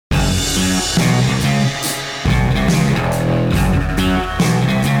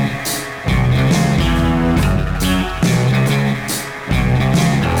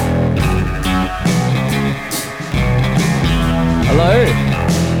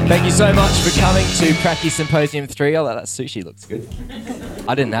Thank you so much for coming to Pracky Symposium 3. Oh, that sushi looks good.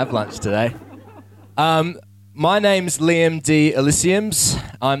 I didn't have lunch today. My name's Liam D. Elysiums.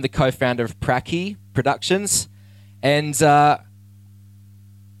 I'm the co-founder of Pracky Productions. And I'm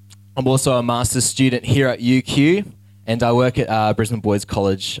also a master's student here at UQ. And I work at Brisbane Boys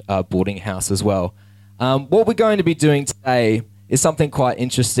College boarding house as well. What we're going to be doing today is something quite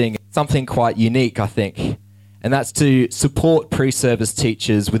interesting, something quite unique, I think. And that's to support pre-service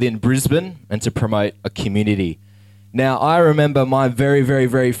teachers within Brisbane and to promote a community. Now, I remember my very, very,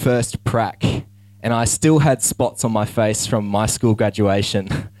 very first prac, and I still had spots on my face from my school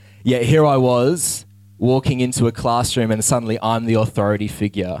graduation. Yet here I was, walking into a classroom, and suddenly I'm the authority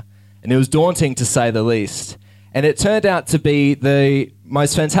figure. And it was daunting, to say the least. And it turned out to be the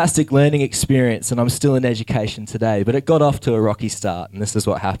most fantastic learning experience, and I'm still in education today. But it got off to a rocky start, and this is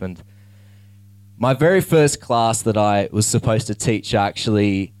what happened. My very first class that I was supposed to teach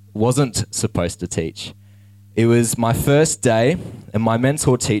actually wasn't supposed to teach. It was my first day, and my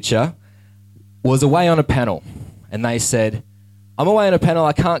mentor teacher was away on a panel. And they said, I'm away on a panel,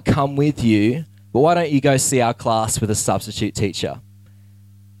 I can't come with you, but why don't you go see our class with a substitute teacher?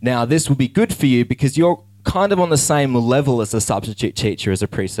 Now, this will be good for you because you're kind of on the same level as a substitute teacher as a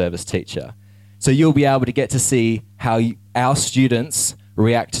pre-service teacher. So you'll be able to get to see how our students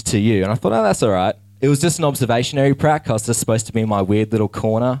react to you. And I thought, oh, that's all right. It was just an observationary prac. I was just supposed to be in my weird little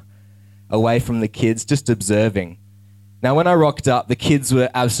corner away from the kids, just observing. Now, when I rocked up, the kids were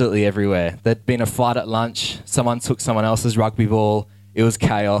absolutely everywhere. There'd been a fight at lunch. Someone took someone else's rugby ball. It was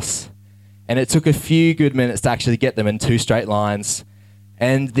chaos. And it took a few good minutes to actually get them in two straight lines.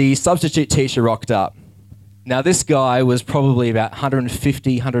 And the substitute teacher rocked up. Now, this guy was probably about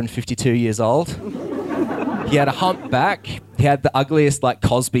 150, 152 years old. He had a hump back. He had the ugliest, like,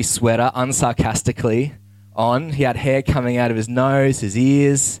 Cosby sweater, unsarcastically, on. He had hair coming out of his nose, his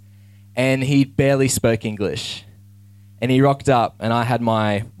ears, and he barely spoke English. And he rocked up, and I had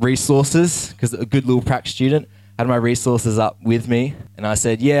my resources, because a good little prac student, had my resources up with me. And I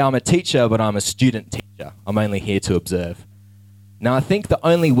said, yeah, I'm a teacher, but I'm a student teacher. I'm only here to observe. Now, I think the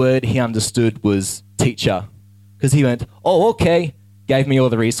only word he understood was teacher, because he went, oh, okay, gave me all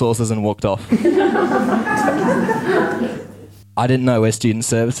the resources and walked off. I didn't know where student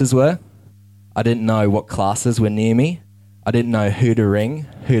services were. I didn't know what classes were near me. I didn't know who to ring,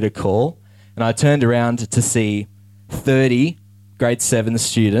 who to call. And I turned around to see 30 grade 7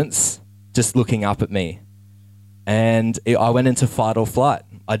 students just looking up at me. And I went into fight or flight.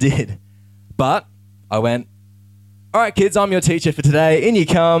 I did. But I went, all right, kids, I'm your teacher for today. In you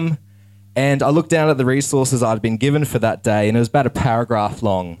come. And I looked down at the resources I'd been given for that day, and it was about a paragraph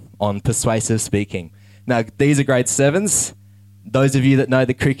long on persuasive speaking. Now, these are grade 7s. Those of you that know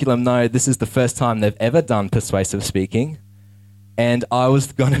the curriculum know this is the first time they've ever done persuasive speaking. And I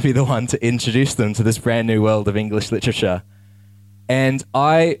was going to be the one to introduce them to this brand new world of English literature. And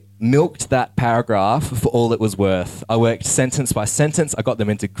I milked that paragraph for all it was worth. I worked sentence by sentence. I got them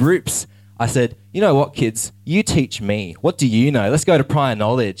into groups. I said, you know what, kids? You teach me. What do you know? Let's go to prior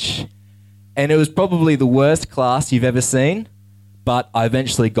knowledge. And it was probably the worst class you've ever seen, but I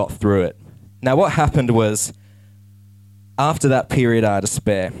eventually got through it. Now, what happened was, after that period I had to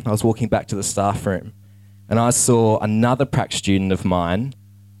spare, I was walking back to the staff room, and I saw another prac student of mine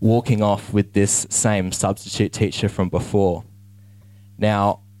walking off with this same substitute teacher from before.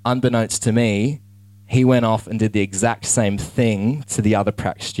 Now, unbeknownst to me, he went off and did the exact same thing to the other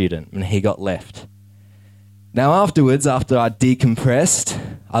prac student, and he got left. Now, afterwards, after I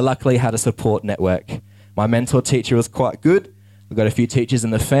decompressed, I luckily had a support network. My mentor teacher was quite good. I've got a few teachers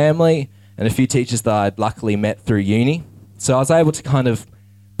in the family and a few teachers that I'd luckily met through uni. So I was able to kind of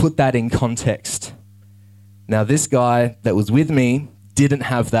put that in context. Now, this guy that was with me didn't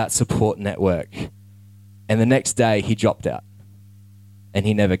have that support network. And the next day, he dropped out. And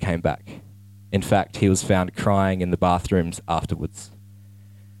he never came back. In fact, he was found crying in the bathrooms afterwards.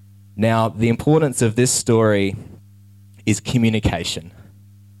 Now, the importance of this story is communication.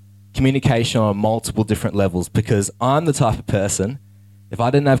 Communication on multiple different levels, because I'm the type of person, if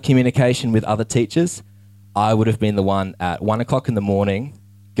I didn't have communication with other teachers, I would have been the one at 1 o'clock in the morning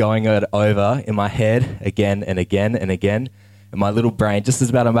going it over in my head again and again and again, and my little brain, just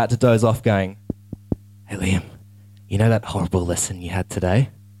as I'm about to doze off, going, hey, Liam, you know that horrible lesson you had today?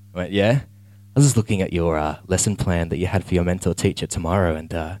 I went, yeah. I was just looking at your lesson plan that you had for your mentor teacher tomorrow,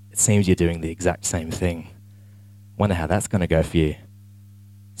 and it seems you're doing the exact same thing. Wonder how that's going to go for you.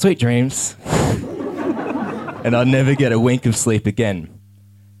 Sweet dreams. And I'll never get a wink of sleep again.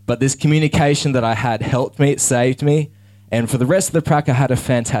 But this communication that I had helped me, it saved me. And for the rest of the prac, I had a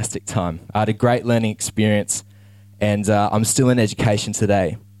fantastic time. I had a great learning experience, and I'm still in education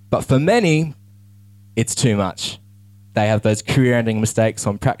today. But for many, it's too much. They have those career-ending mistakes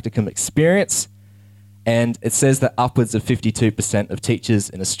on practicum experience, and it says that upwards of 52% of teachers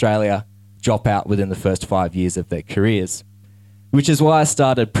in Australia drop out within the first 5 years of their careers, which is why I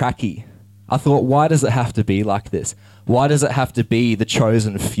started Pracky. I thought, why does it have to be like this? Why does it have to be the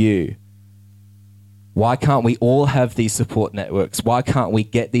chosen few? Why can't we all have these support networks? Why can't we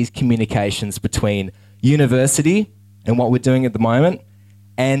get these communications between university and what we're doing at the moment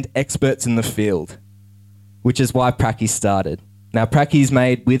and experts in the field? Which is why Pracky started. Now, Pracky is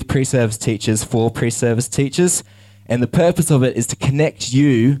made with pre-service teachers for pre-service teachers, and the purpose of it is to connect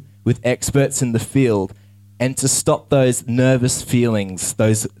you with experts in the field and to stop those nervous feelings,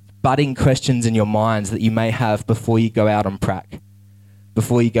 those budding questions in your minds that you may have before you go out on prac,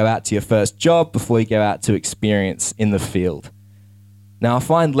 before you go out to your first job, before you go out to experience in the field. Now, I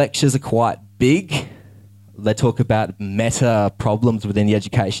find lectures are quite big. They talk about meta problems within the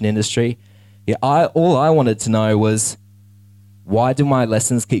education industry. Yeah, all I wanted to know was, why do my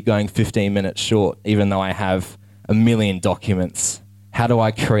lessons keep going 15 minutes short, even though I have a million documents? How do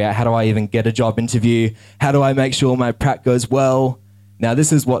I even get a job interview? How do I make sure my prac goes well? Now,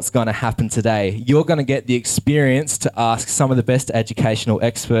 this is what's going to happen today. You're going to get the experience to ask some of the best educational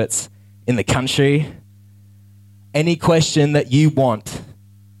experts in the country any question that you want.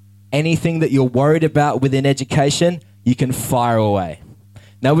 Anything that you're worried about within education, you can fire away.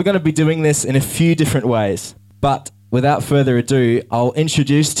 Now, we're going to be doing this in a few different ways, but without further ado, I'll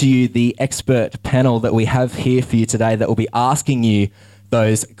introduce to you the expert panel that we have here for you today that will be asking you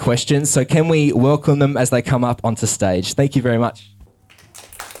those questions. So can we welcome them as they come up onto stage? Thank you very much.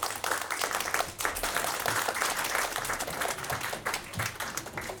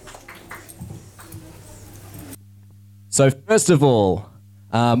 So first of all,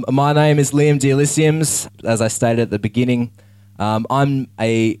 my name is Liam Dialysiums, as I stated at the beginning. I'm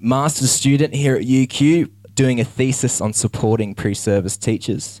a master's student here at UQ doing a thesis on supporting pre-service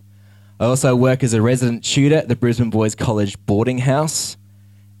teachers. I also work as a resident tutor at the Brisbane Boys College boarding house,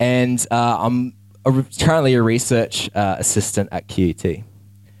 and I'm currently a research assistant at QUT.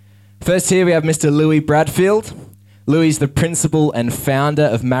 First here we have Mr. Louis Bradfield. Louis is the principal and founder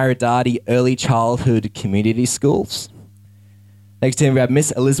of Maridati Early Childhood Community Schools. Next to him we have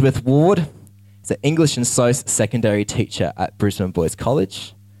Miss Elizabeth Ward. She's an English and SOS secondary teacher at Brisbane Boys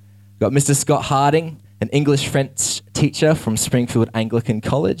College. We've got Mr. Scott Harding, an English-French teacher from Springfield Anglican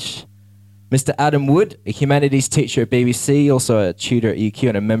College. Mr. Adam Wood, a humanities teacher at BBC, also a tutor at UQ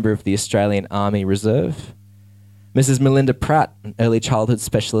and a member of the Australian Army Reserve. Mrs. Melinda Pratt, an early childhood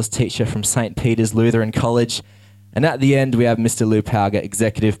specialist teacher from St. Peter's Lutheran College. And at the end, we have Mr. Lou Pauger,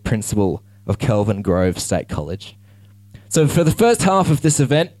 executive principal of Kelvin Grove State College. So for the first half of this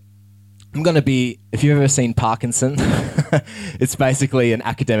event, I'm going to be, if you've ever seen Parkinson, it's basically an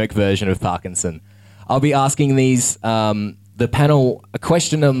academic version of Parkinson. I'll be asking the panel a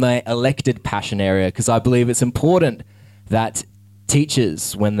question on the elected passion area, because I believe it's important that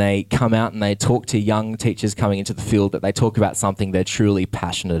teachers, when they come out and they talk to young teachers coming into the field, that they talk about something they're truly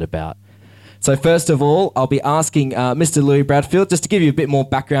passionate about. So first of all, I'll be asking Mr. Louis Bradfield, just to give you a bit more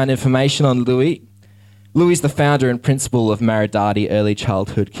background information on Louis. Louis is the founder and principal of Maridati Early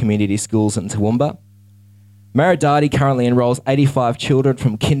Childhood Community Schools in Toowoomba. Maridati currently enrolls 85 children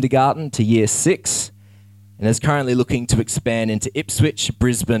from kindergarten to year 6 and is currently looking to expand into Ipswich,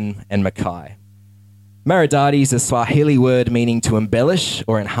 Brisbane and Mackay. Maridati is a Swahili word meaning to embellish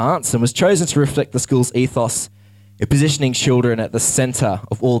or enhance and was chosen to reflect the school's ethos in positioning children at the centre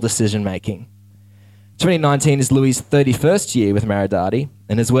of all decision making. 2019 is Louis' 31st year with Maridati,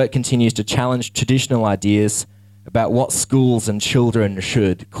 and his work continues to challenge traditional ideas about what schools and children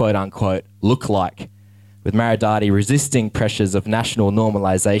should, quote unquote, look like, with Maridati resisting pressures of national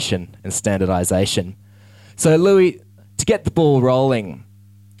normalisation and standardisation. So Louis, to get the ball rolling,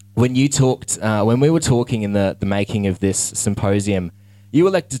 when we were talking in the making of this symposium, you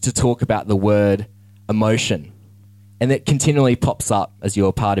elected to talk about the word emotion, and it continually pops up as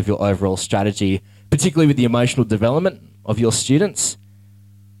you're part of your overall strategy, particularly with the emotional development of your students.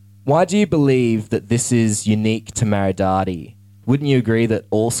 Why do you believe that this is unique to Maridati? Wouldn't you agree that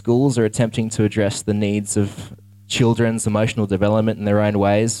all schools are attempting to address the needs of children's emotional development in their own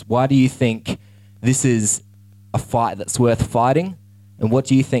ways? Why do you think this is a fight that's worth fighting? And what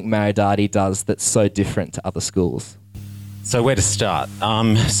do you think Maridati does that's so different to other schools? So where to start?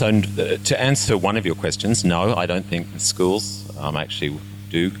 To answer one of your questions, no, I don't think schools actually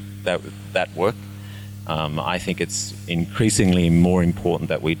do that work. I think it's increasingly more important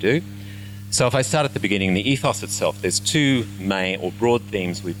that we do. So if I start at the beginning, the ethos itself, there's two main or broad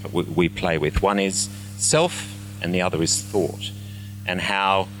themes we play with. One is self and the other is thought, and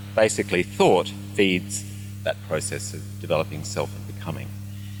how basically thought feeds that process of developing self and becoming.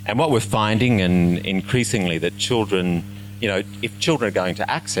 And what we're finding, and increasingly, that children, if children are going to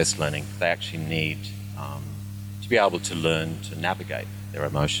access learning, they actually need to be able to learn to navigate their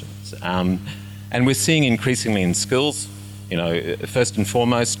emotions. And we're seeing increasingly in schools, first and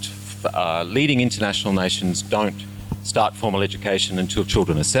foremost, leading international nations don't start formal education until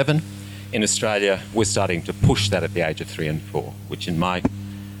children are 7. In Australia, we're starting to push that at the age of 3 and 4, which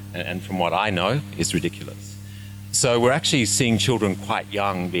and from what I know, is ridiculous. So we're actually seeing children quite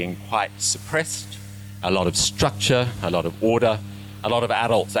young being quite suppressed, a lot of structure, a lot of order, a lot of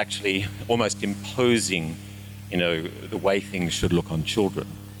adults actually almost imposing, the way things should look on children.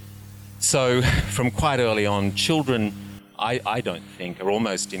 So from quite early on, children, I don't think, are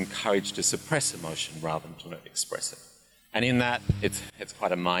almost encouraged to suppress emotion rather than to express it. And in that, it's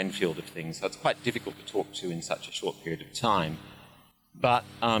quite a minefield of things. So it's quite difficult to talk to in such a short period of time. But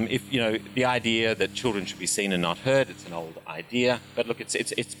if the idea that children should be seen and not heard, it's an old idea. But look,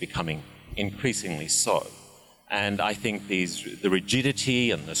 it's becoming increasingly so. And I think the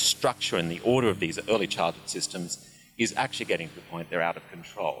rigidity and the structure and the order of these early childhood systems is actually getting to the point they're out of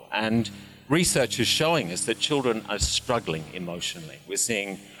control. And research is showing us that children are struggling emotionally. We're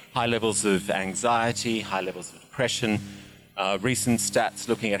seeing high levels of anxiety, high levels of depression. Recent stats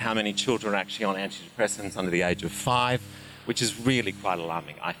looking at how many children are actually on antidepressants under the age of 5, which is really quite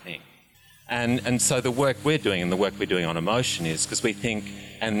alarming, I think. And so the work we're doing and the work we're doing on emotion is because we think,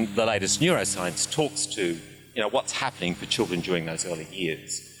 and the latest neuroscience talks to, what's happening for children during those early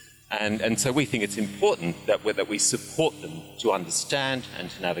years. And so we think it's important that we support them to understand and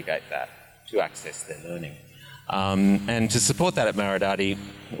to navigate that, to access their learning. And to support that at Maridadi,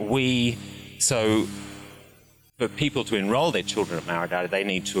 so for people to enrol their children at Maridadi, they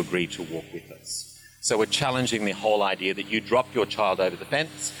need to agree to walk with us. So we're challenging the whole idea that you drop your child over the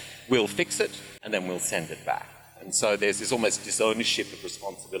fence, we'll fix it, and then we'll send it back. And so there's this almost disownership of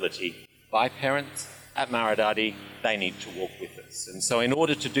responsibility by parents. At Maridadi, they need to walk with us. And so in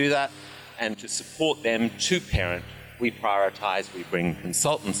order to do that and to support them to parent, we prioritise, we bring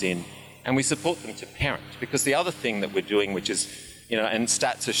consultants in, and we support them to parent. Because the other thing that we're doing, which is, and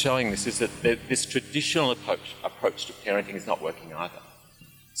stats are showing this, is that this traditional approach to parenting is not working either.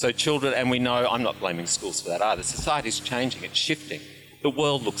 So children, and we know, I'm not blaming schools for that either, society's changing, it's shifting. The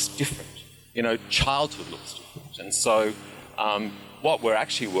world looks different. Childhood looks different. And so what we're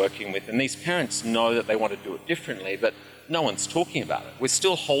actually working with, and these parents know that they want to do it differently, but no one's talking about it. We're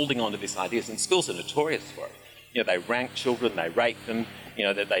still holding on to these ideas, and schools are notorious for it. They rank children, they rate them,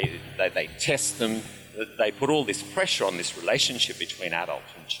 that they test them, that they put all this pressure on this relationship between adult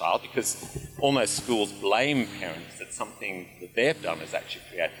and child, because almost schools blame parents that something that they've done has actually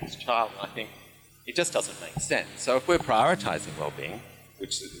created this child. And I think it just doesn't make sense. So if we're prioritising well-being,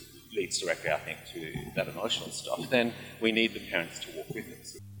 which leads directly, I think, to that emotional stuff, then we need the parents to walk with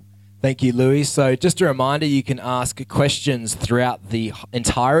us. Thank you, Louis. So just a reminder, you can ask questions throughout the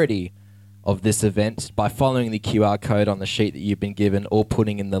entirety of this event by following the QR code on the sheet that you've been given or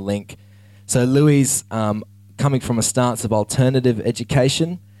putting in the link. So Louis, coming from a stance of alternative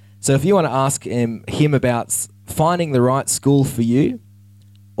education, so if you want to ask him about finding the right school for you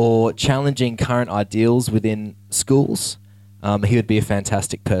or challenging current ideals within schools, he would be a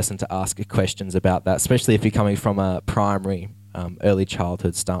fantastic person to ask questions about that, especially if you're coming from a primary, early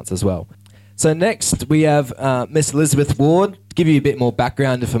childhood stance as well. So next we have Miss Elizabeth Ward. To give you a bit more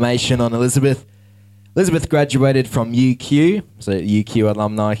background information on Elizabeth, Elizabeth graduated from UQ, so UQ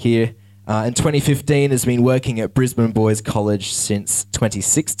alumni here. In 2015 has been working at Brisbane Boys College since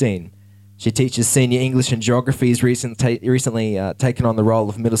 2016. She teaches senior English and geography, has recently taken on the role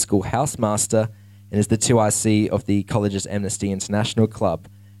of middle school housemaster, and is the 2IC of the college's Amnesty International Club,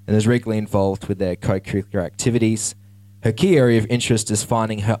 and is regularly involved with their co-curricular activities. Her key area of interest is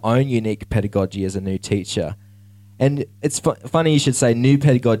finding her own unique pedagogy as a new teacher. And it's funny you should say new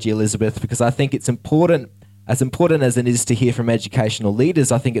pedagogy, Elizabeth, because I think it's important, as important as it is to hear from educational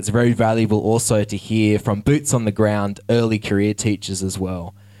leaders, I think it's very valuable also to hear from boots on the ground, early career teachers as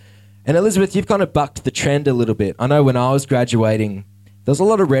well. And Elizabeth, you've kind of bucked the trend a little bit. I know when I was graduating, there was a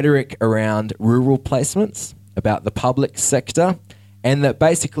lot of rhetoric around rural placements, about the public sector, and that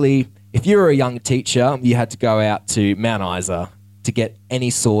basically if you were a young teacher, you had to go out to Mount Isa to get any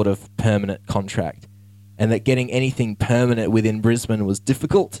sort of permanent contract, and that getting anything permanent within Brisbane was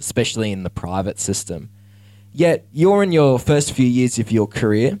difficult, especially in the private system. Yet you're in your first few years of your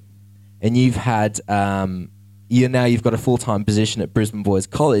career, and you've had you've got a full-time position at Brisbane Boys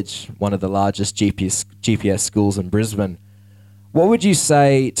College, one of the largest GPS schools in Brisbane. What would you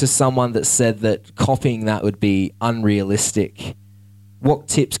say to someone that said that copying that would be unrealistic what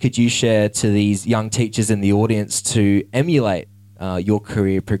tips could you share to these young teachers in the audience to emulate your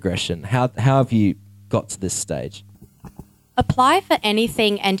career progression? How have you got to this stage? Apply for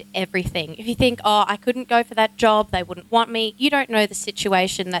anything and everything. If you think, oh, I couldn't go for that job, they wouldn't want me, you don't know the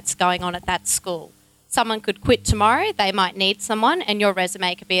situation that's going on at that school. Someone could quit tomorrow, they might need someone, and your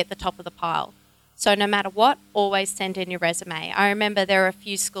resume could be at the top of the pile. So no matter what, always send in your resume. I remember there were a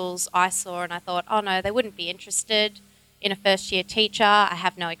few schools I saw and I thought, oh no, they wouldn't be interested in a first-year teacher, I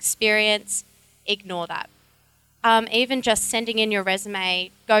have no experience. Ignore that. Even just sending in your resume,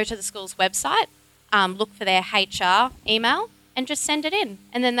 go to the school's website, look for their HR email and just send it in.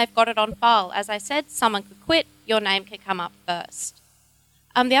 And then they've got it on file. As I said, someone could quit, your name could come up first.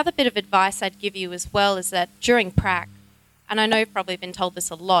 The other bit of advice I'd give you as well is that during prac, and I know you've probably been told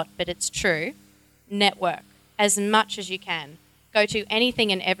this a lot, but it's true, network as much as you can. Go to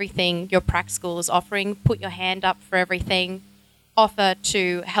anything and everything your prac school is offering. Put your hand up for everything. Offer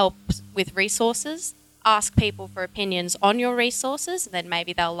to help with resources. Ask people for opinions on your resources, and then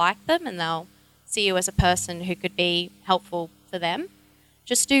maybe they'll like them and they'll see you as a person who could be helpful for them.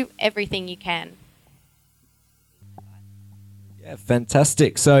 Just do everything you can. Yeah,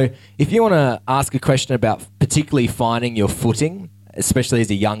 fantastic. So if you want to ask a question about particularly finding your footing, especially as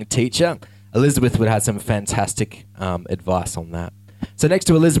a young teacher, Elizabeth would have some fantastic advice on that. So next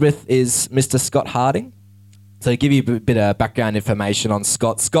to Elizabeth is Mr. Scott Harding. So to give you a bit of background information on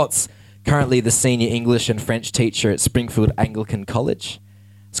Scott, Scott's currently the senior English and French teacher at Springfield Anglican College.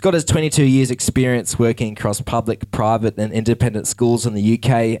 Scott has 22 years experience working across public, private and independent schools in the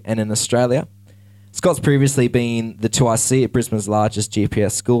UK and in Australia. Scott's previously been the 2IC at Brisbane's largest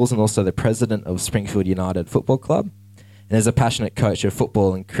GPS schools and also the president of Springfield United Football Club, and is a passionate coach of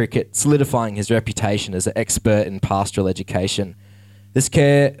football and cricket, solidifying his reputation as an expert in pastoral education. This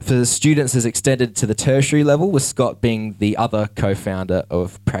care for the students is extended to the tertiary level, with Scott being the other co-founder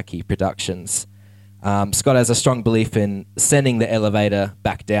of Pracky Productions. Scott has a strong belief in sending the elevator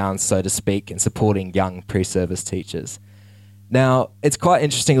back down, so to speak, and supporting young pre-service teachers. Now, it's quite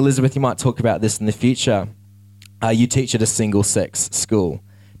interesting, Elizabeth, you might talk about this in the future. You teach at a single-sex school.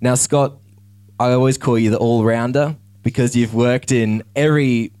 Now, Scott, I always call you the all-rounder because you've worked in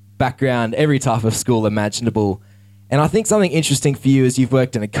every background, every type of school imaginable. And I think something interesting for you is you've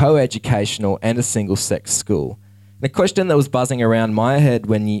worked in a co-educational and a single-sex school. And a question that was buzzing around my head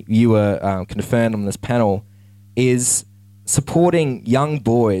when you were confirmed on this panel is supporting young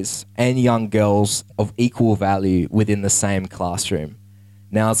boys and young girls of equal value within the same classroom.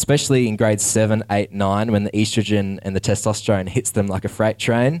 Now, especially in grades 7, 8, 9, when the estrogen and the testosterone hits them like a freight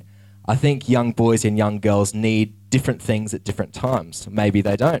train, I think young boys and young girls need different things at different times. Maybe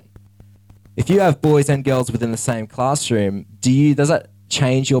they don't. If you have boys and girls within the same classroom, does that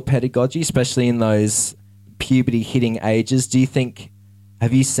change your pedagogy, especially in those puberty hitting ages?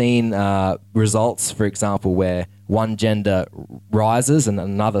 Have you seen results, for example, where one gender rises and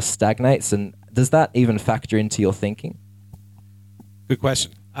another stagnates? And does that even factor into your thinking? Good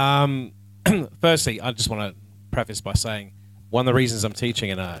question. Firstly, I just want to preface by saying one of the reasons I'm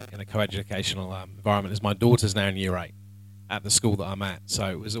teaching in a co-educational environment is my daughter's now in year 8 at the school that I'm at. So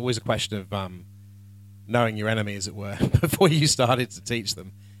it was always a question of knowing your enemy, as it were, before you started to teach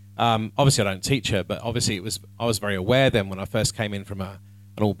them. Obviously, I don't teach her, but obviously I was very aware then when I first came in from an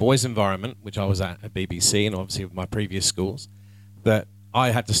all-boys environment, which I was at BBC and obviously with my previous schools, that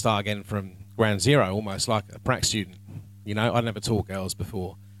I had to start again from ground zero, almost like a prac student. You know, I'd never taught girls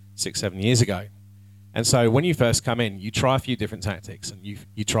before 6-7 years ago. And so when you first come in, you try a few different tactics and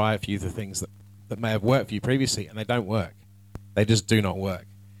you try a few of the things that may have worked for you previously, and they don't work. They just do not work.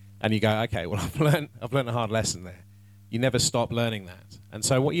 And you go, okay, well, I've learned a hard lesson there. You never stop learning that. And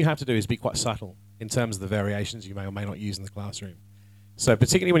so what you have to do is be quite subtle in terms of the variations you may or may not use in the classroom. So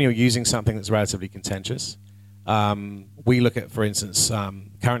particularly when you're using something that's relatively contentious, we look at, for instance,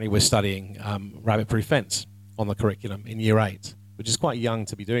 currently we're studying rabbit-proof fence on the curriculum in year 8, which is quite young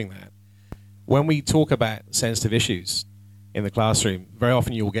to be doing that. When we talk about sensitive issues in the classroom, very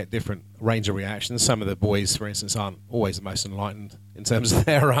often you will get different range of reactions. Some of the boys, for instance, aren't always the most enlightened in terms of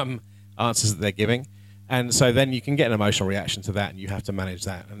their answers that they're giving. And so then you can get an emotional reaction to that, and you have to manage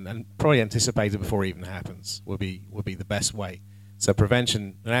that. And probably anticipate it before it even happens would be the best way. So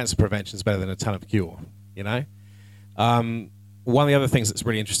an ounce of prevention is better than a ton of cure, you know? One of the other things that's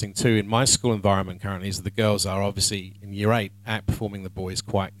really interesting too in my school environment currently is that the girls are obviously in year 8 outperforming the boys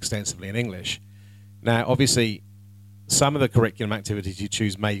quite extensively in English. Now, obviously, some of the curriculum activities you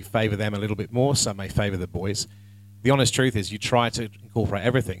choose may favour them a little bit more, some may favour the boys. The honest truth is you try to incorporate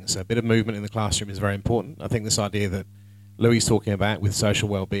everything. So a bit of movement in the classroom is very important. I think this idea that Louis is talking about with social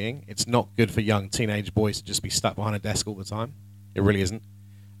well-being, it's not good for young teenage boys to just be stuck behind a desk all the time. It really isn't.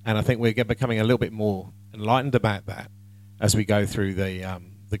 And I think we're becoming a little bit more enlightened about that as we go through the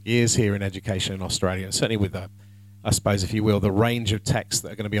years here in education in Australia, and certainly with I suppose, if you will, the range of texts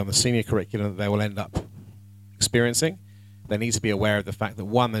that are going to be on the senior curriculum that they will end up experiencing. They need to be aware of the fact that,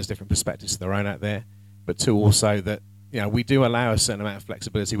 one, there's different perspectives of their own out there, but two, also that we do allow a certain amount of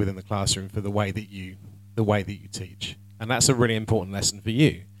flexibility within the classroom for the way that you teach, and that's a really important lesson for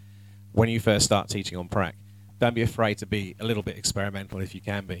you when you first start teaching on prac. Don't be afraid to be a little bit experimental if you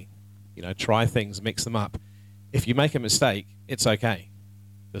can be. Try things, mix them up. If you make a mistake, it's okay.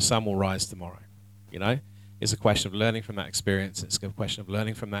 The sun will rise tomorrow. It's a question of learning from that experience. It's a question of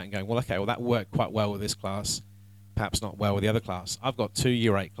learning from that and going, well, that worked quite well with this class, perhaps not well with the other class. I've got 2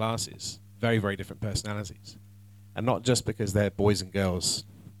 Year 8 classes, very, very different personalities. And not just because they're boys and girls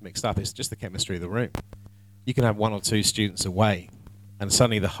mixed up, it's just the chemistry of the room. You can have 1 or 2 students away, and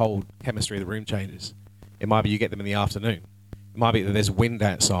suddenly the whole chemistry of the room changes. It might be you get them in the afternoon. It might be that there's wind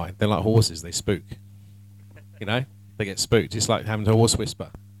outside. They're like horses, they spook. They get spooked. It's like having a horse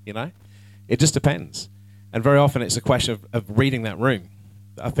whisper, It just depends. And very often it's a question of reading that room.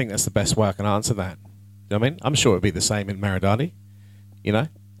 I think that's the best way I can answer that. You know what I mean? I'm sure it'd be the same in Maridadi.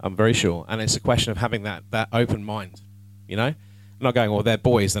 I'm very sure. And it's a question of having that open mind. Not going, well, they're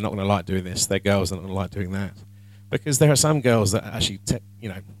boys, they're not going to like doing this. They're girls, they're not going to like doing that. Because there are some girls that actually,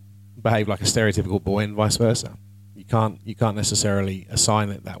 behave like a stereotypical boy and vice versa. You can't necessarily assign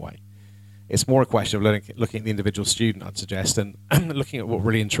it that way. It's more a question of looking at the individual student, I'd suggest, and looking at what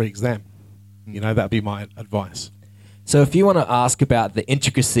really intrigues them. That'd be my advice. So if you want to ask about the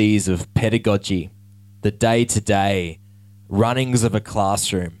intricacies of pedagogy, the day-to-day runnings of a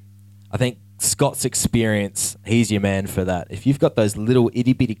classroom, I think Scott's experience, he's your man for that. If you've got those little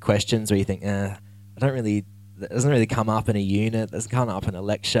itty-bitty questions where you think, that doesn't really come up in a unit, doesn't come up in a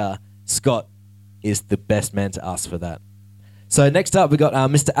lecture, Scott is the best man to ask for that. So next up, we got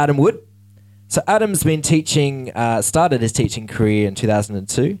Mr. Adam Wood. So Adam's been started his teaching career in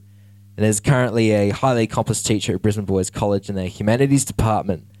 2002, and is currently a highly accomplished teacher at Brisbane Boys College in their humanities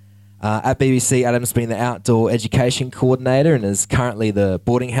department. At BBC, Adam's been the outdoor education coordinator and is currently the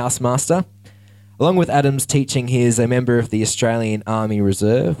boarding house master. Along with Adam's teaching, he is a member of the Australian Army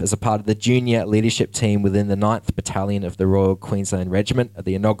Reserve as a part of the junior leadership team within the 9th Battalion of the Royal Queensland Regiment at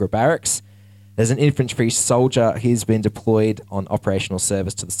the Enoggera Barracks. As an infantry soldier, he's been deployed on operational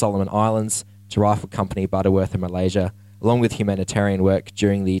service to the Solomon Islands, to Rifle Company Butterworth in Malaysia, along with humanitarian work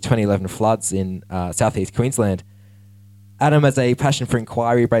during the 2011 floods in southeast Queensland. Adam has a passion for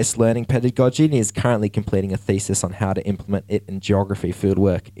inquiry-based learning pedagogy and is currently completing a thesis on how to implement it in geography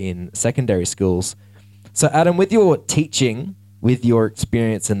fieldwork in secondary schools. So Adam, with your teaching, with your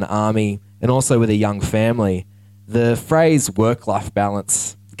experience in the Army, and also with a young family, the phrase work-life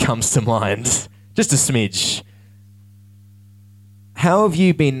balance comes to mind, just a smidge. How have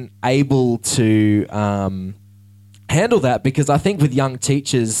you been able to handle that? Because I think with young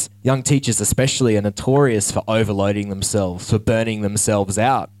teachers especially are notorious for overloading themselves, for burning themselves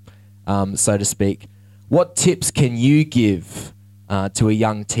out, so to speak. What tips can you give to a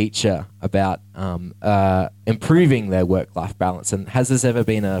young teacher about improving their work-life balance? And has this ever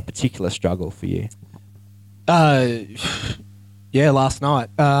been a particular struggle for you? Yeah, last night.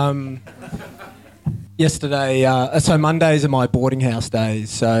 Yesterday, so Mondays are my boarding house days,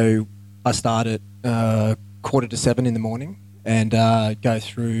 so I start at 6:45 in the morning and go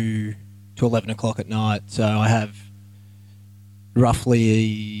through to 11 o'clock at night. So I have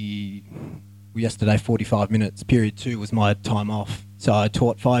roughly, yesterday, 45 minutes. Period 2 was my time off. So I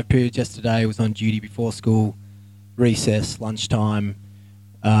taught 5 periods yesterday, was on duty before school, recess, lunchtime.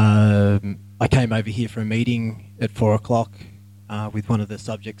 I came over here for a meeting at 4 o'clock with one of the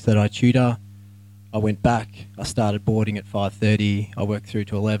subjects that I tutor. I went back, I started boarding at 5:30, I worked through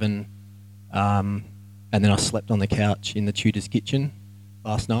to 11, and then I slept on the couch in the tutor's kitchen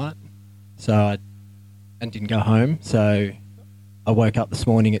last night, and didn't go home. So I woke up this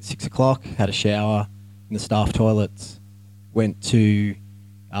morning at 6 o'clock, had a shower in the staff toilets, went to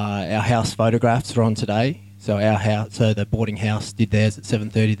our house photographs are on today, so the boarding house did theirs at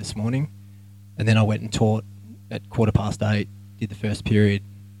 7:30 this morning, and then I went and taught at 8:15, did the first period,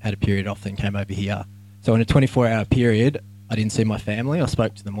 had a period off, then came over here. So in a 24-hour period, I didn't see my family. I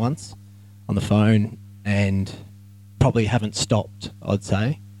spoke to them once on the phone and probably haven't stopped, I'd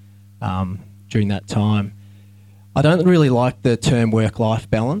say, during that time. I don't really like the term work-life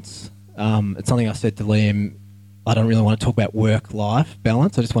balance. It's something I said to Liam, I don't really want to talk about work-life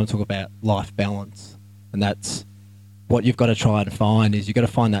balance. I just want to talk about life balance. And that's what you've got to try and find, is you've got to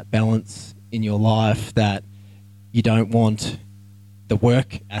find that balance in your life that you don't want the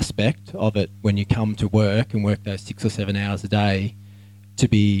work aspect of it when you come to work and work those 6 or 7 hours a day to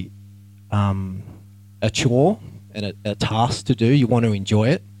be a chore and a task to do. You want to enjoy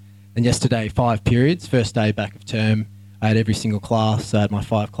it. And yesterday, 5 periods, first day back of term, I had every single class. I had my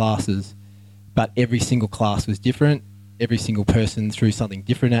 5 classes, but every single class was different. Every single person threw something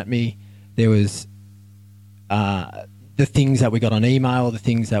different at me. There was the things that we got on email, the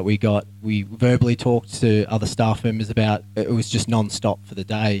things that we verbally talked to other staff members about. It was just non-stop for the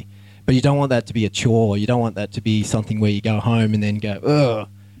day. But you don't want that to be a chore. You don't want that to be something where you go home and then go, ugh,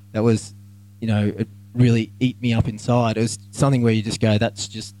 that was, it really eat me up inside. It was something where you just go, that's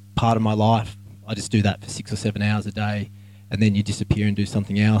just part of my life. I just do that for 6 or 7 hours a day, and then you disappear and do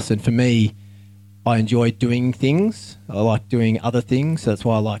something else. And for me, I enjoy doing things. I like doing other things. So that's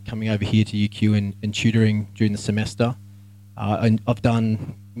why I like coming over here to UQ and tutoring during the semester. And I've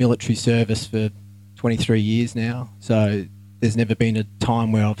done military service for 23 years now. So there's never been a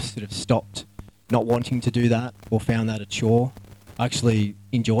time where I've sort of stopped not wanting to do that or found that a chore. I actually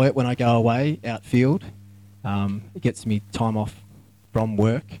enjoy it when I go away outfield. It gets me time off from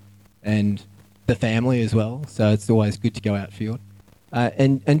work and the family as well. So it's always good to go outfield.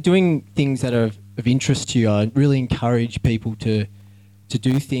 And doing things that are of interest to you, I really encourage people to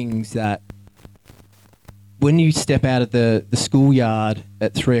do things that when you step out of the schoolyard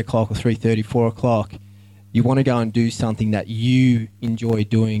at 3 o'clock or 3:30, 4 o'clock, you want to go and do something that you enjoy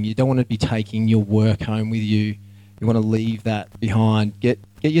doing. You don't want to be taking your work home with you. You want to leave that behind. Get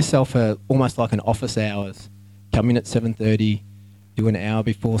yourself almost like an office hours. Come in at 7:30, do an hour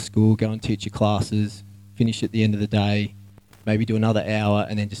before school, go and teach your classes, finish at the end of the day, maybe do another hour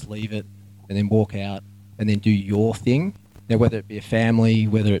and then just leave it and then walk out and then do your thing. Now, whether it be a family,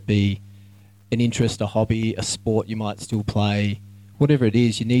 whether it be an interest, a hobby, a sport you might still play, whatever it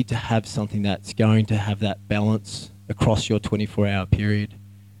is, you need to have something that's going to have that balance across your 24-hour period,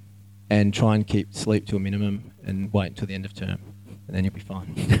 and try and keep sleep to a minimum and wait until the end of term, and then you'll be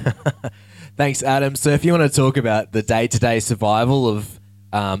fine. Thanks, Adam. So if you want to talk about the day-to-day survival of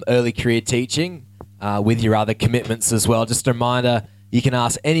early career teaching with your other commitments as well, just a reminder, you can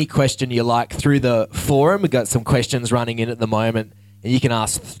ask any question you like through the forum. We've got some questions running in at the moment, and you can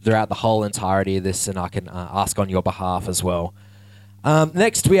ask throughout the whole entirety of this, and I can ask on your behalf as well.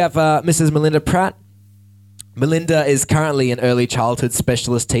 Next, we have Mrs. Melinda Pratt. Melinda is currently an early childhood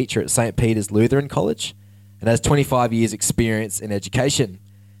specialist teacher at St. Peter's Lutheran College and has 25 years' experience in education.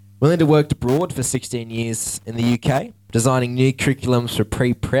 Melinda worked abroad for 16 years in the UK, designing new curriculums for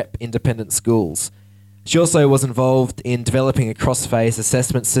pre-prep independent schools. She also was involved in developing a cross-phase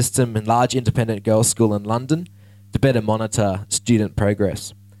assessment system in large independent girls' school in London to better monitor student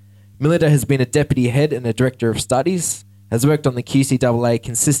progress. Melinda has been a deputy head and a director of studies, has worked on the QCAA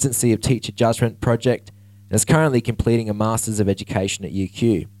Consistency of Teacher Judgment project, and is currently completing a Masters of Education at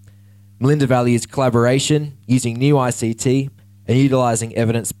UQ. Melinda values collaboration, using new ICT, and utilising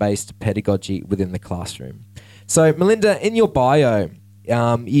evidence-based pedagogy within the classroom. So, Melinda, in your bio,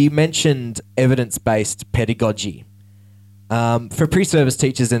 you mentioned evidence-based pedagogy. For pre-service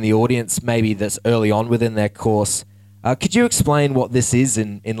teachers in the audience, maybe that's early on within their course, could you explain what this is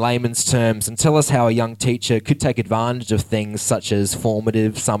in layman's terms, and tell us how a young teacher could take advantage of things such as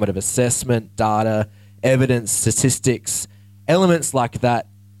formative, summative assessment, data, evidence, statistics, elements like that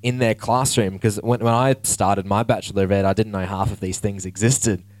in their classroom? Because when I started my Bachelor of Ed, I didn't know half of these things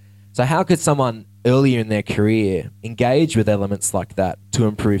existed. So how could someone earlier in their career engage with elements like that to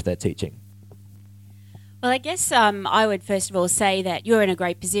improve their teaching? Well, I guess I would first of all say that you're in a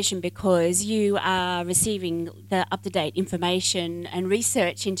great position because you are receiving the up-to-date information and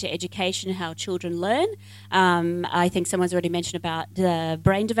research into education and how children learn. I think someone's already mentioned about the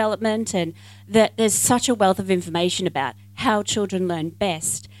brain development, and that there's such a wealth of information about how children learn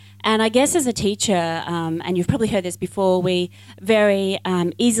best. And I guess as a teacher, and you've probably heard this before, we very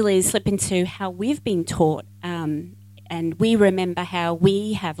easily slip into how we've been taught, and we remember how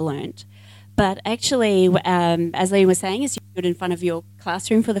we have learned. But actually, as Liam was saying, as you stood in front of your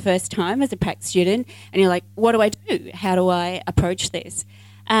classroom for the first time as a prac student, and you're like, what do I do? How do I approach this?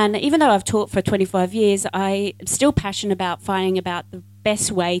 And even though I've taught for 25 years, I'm still passionate about finding about the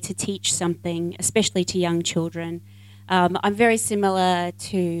best way to teach something, especially to young children. I'm very similar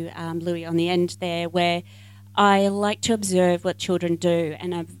to Louis on the end there, where I like to observe what children do,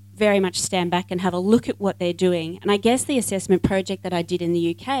 and I very much stand back and have a look at what they're doing. And I guess the assessment project that I did in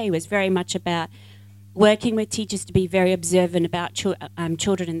the UK was very much about working with teachers to be very observant about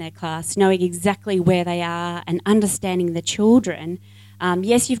children in their class, knowing exactly where they are and understanding the children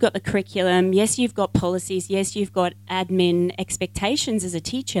Yes, you've got the curriculum. Yes, you've got policies. Yes, you've got admin expectations as a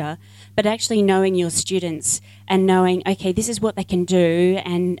teacher, but actually knowing your students and knowing, okay, this is what they can do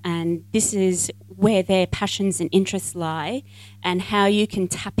and this is where their passions and interests lie and how you can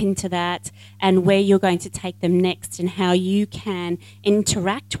tap into that and where you're going to take them next and how you can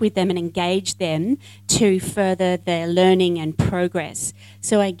interact with them and engage them to further their learning and progress.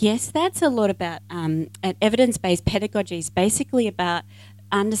 So I guess that's a lot about evidence-based pedagogy is basically about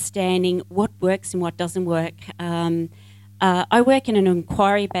understanding what works and what doesn't work. I work in an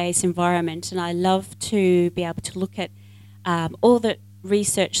inquiry-based environment and I love to be able to look at all the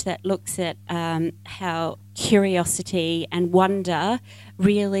research that looks at how curiosity and wonder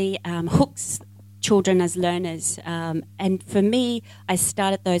really hooks children as learners. And for me, I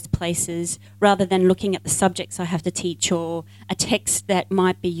start at those places rather than looking at the subjects I have to teach or a text that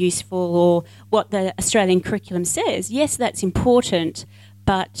might be useful or what the Australian curriculum says. Yes, that's important,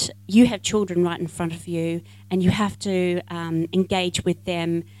 but you have children right in front of you and you have to engage with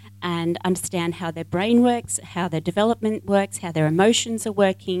them and understand how their brain works, how their development works, how their emotions are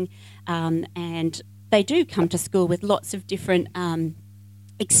working. And they do come to school with lots of different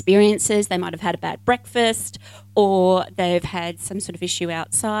experiences. They might have had a bad breakfast or they've had some sort of issue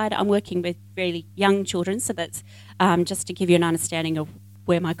outside. I'm working with really young children, so that's just to give you an understanding of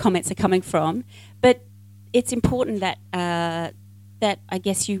where my comments are coming from. But it's important that that I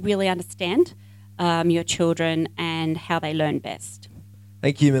guess you really understand your children and how they learn best.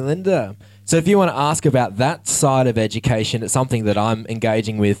 Thank you, Melinda. So if you want to ask about that side of education, it's something that I'm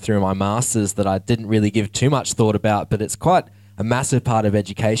engaging with through my Masters that I didn't really give too much thought about, but it's quite a massive part of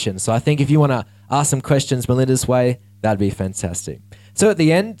education. So I think if you want to ask some questions Melinda's way, that'd be fantastic. So at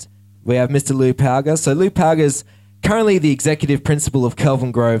the end, we have Mr. Lou Pauga. So Lou Pauga is currently the executive principal of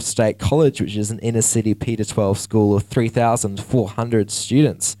Kelvin Grove State College, which is an inner city P-12 school of 3,400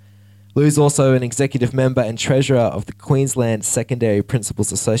 students. Lou's also an executive member and treasurer of the Queensland Secondary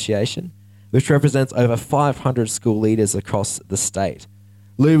Principals Association, which represents over 500 school leaders across the state.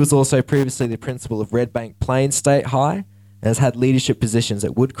 Lou was also previously the principal of Redbank Plains State High and has had leadership positions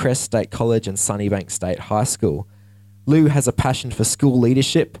at Woodcrest State College and Sunnybank State High School. Lou has a passion for school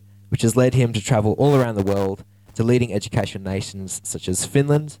leadership, which has led him to travel all around the world to leading education nations such as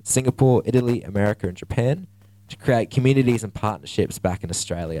Finland, Singapore, Italy, America and Japan to create communities and partnerships back in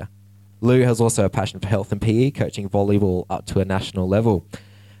Australia. Lou has also a passion for health and PE, coaching volleyball up to a national level.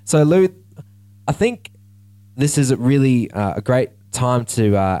 So Lou, I think this is really a great time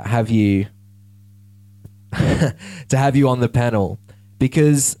to have you to have you on the panel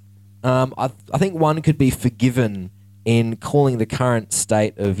because I think one could be forgiven in calling the current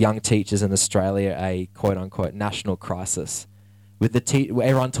state of young teachers in Australia a quote-unquote national crisis. With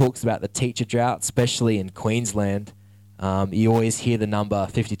everyone talks about the teacher drought, especially in Queensland. You always hear the number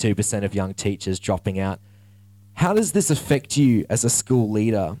 52% of young teachers dropping out. How does this affect you as a school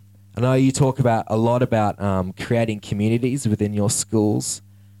leader? I know you talk a lot about creating communities within your schools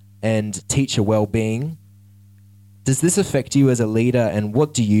and teacher well-being. Does this affect you as a leader, and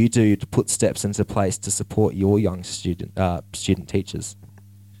what do you do to put steps into place to support your young student teachers?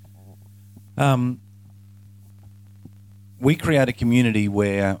 We create a community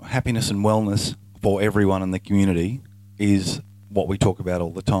where happiness and wellness for everyone in the community is what we talk about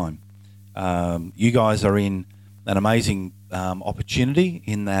all the time. You guys are in an amazing opportunity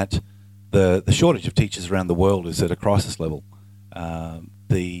in that the shortage of teachers around the world is at a crisis level.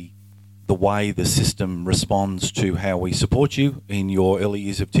 The way the system responds to how we support you in your early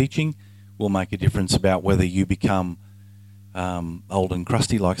years of teaching will make a difference about whether you become old and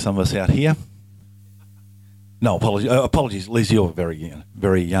crusty like some of us out here. No, apologies, Liz, you're very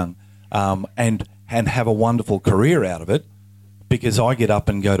young, and have a wonderful career out of it, because I get up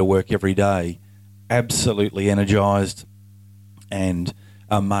and go to work every day absolutely energised and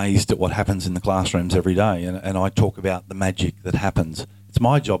amazed at what happens in the classrooms every day, and I talk about the magic that happens. It's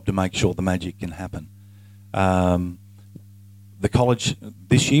my job to make sure the magic can happen. The college,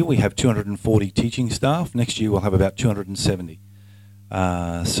 this year we have 240 teaching staff. Next year we'll have about 270.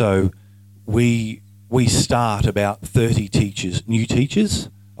 So we start about 30 teachers, new teachers.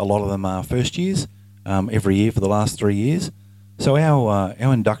 A lot of them are first years, every year for the last 3 years. So our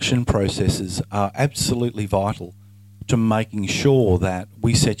induction processes are absolutely vital to making sure that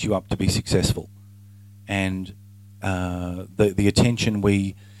we set you up to be successful. And the attention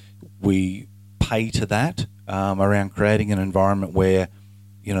we pay to that around creating an environment where,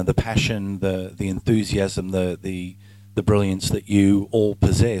 you know, the passion, the enthusiasm, the brilliance that you all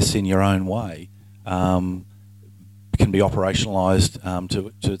possess in your own way can be operationalised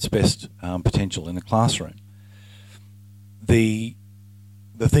to its best potential in the classroom. The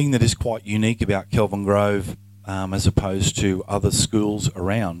the thing that is quite unique about Kelvin Grove, as opposed to other schools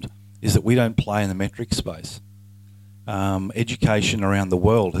around, is that we don't play in the metric space. Education around the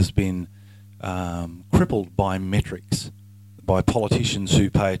world has been crippled by metrics, by politicians who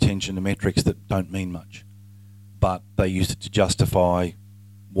pay attention to metrics that don't mean much, but they use it to justify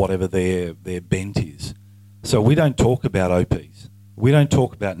whatever their bent is. So we don't talk about OPs. We don't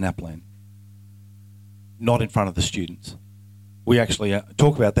talk about NAPLAN. Not in front of the students. We actually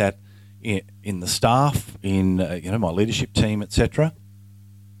talk about that in the staff, in my leadership team, etc.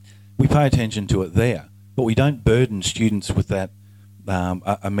 We pay attention to it there, but we don't burden students with that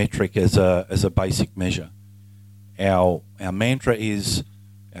a metric as a basic measure. Our mantra is,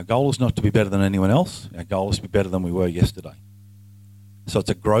 our goal is not to be better than anyone else. Our goal is to be better than we were yesterday. So it's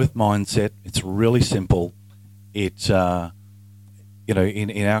a growth mindset. It's really simple. It's in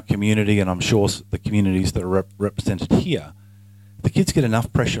our community, and I'm sure the communities that are represented here, the kids get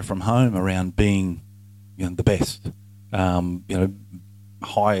enough pressure from home around being, the best,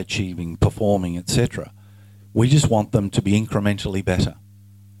 high achieving, performing, etc. We just want them to be incrementally better.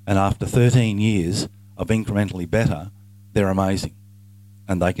 And after 13 years of incrementally better, they're amazing,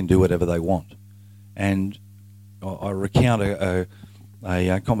 and they can do whatever they want. And I recount a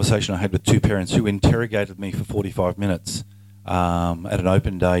conversation I had with two parents who interrogated me for 45 minutes at an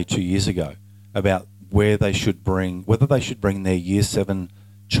open day 2 years ago about whether they should bring their Year 7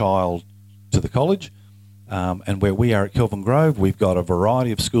 child to the college. And where we are at Kelvin Grove, we've got a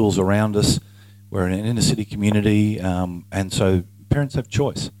variety of schools around us. We're in an inner city community, and so parents have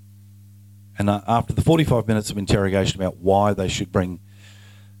choice. And after the 45 minutes of interrogation about why they should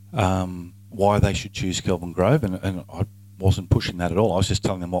choose Kelvin Grove, and I wasn't pushing that at all, I was just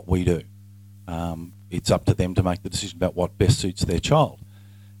telling them what we do. It's up to them to make the decision about what best suits their child.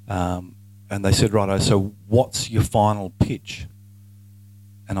 And they said, righto, so what's your final pitch?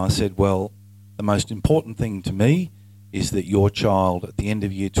 And I said, well, the most important thing to me is that your child, at the end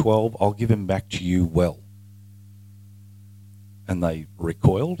of year 12, I'll give him back to you well. And they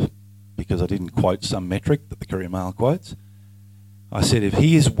recoiled because I didn't quote some metric that the Courier Mail quotes. I said, if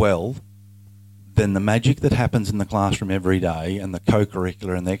he is well, then the magic that happens in the classroom every day and the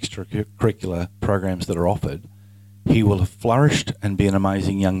co-curricular and the extracurricular programs that are offered, he will have flourished and be an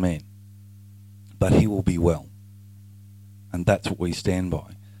amazing young man. But he will be well. And that's what we stand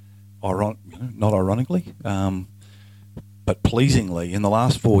by. Not ironically, but pleasingly, in the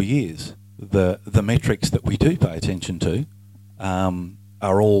last 4 years, the metrics that we do pay attention to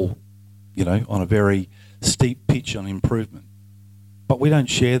are all, on a very steep pitch on improvement. But we don't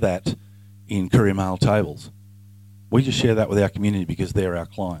share that in Courier Mail tables. We just share that with our community because they're our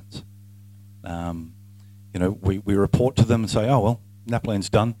clients. We report to them and say, oh, well, NAPLAN's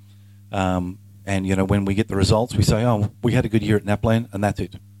done. And, when we get the results, we say, oh, we had a good year at NAPLAN, and that's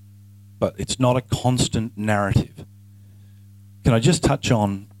it. But it's not a constant narrative. Can I just touch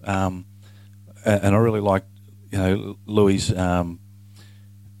on, and I really like, Louis'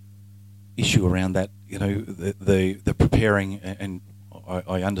 issue around that, the preparing, and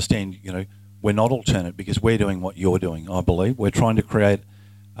I understand, we're not alternate because we're doing what you're doing, I believe. We're trying to create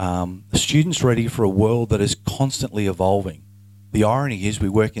students ready for a world that is constantly evolving. The irony is we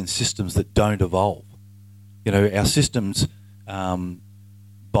work in systems that don't evolve. Our systems,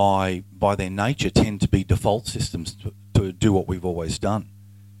 by their nature, tend to be default systems to do what we've always done.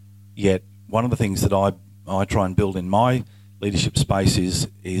 Yet one of the things that I try and build in my leadership space is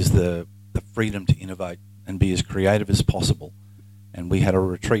the freedom to innovate and be as creative as possible. And we had a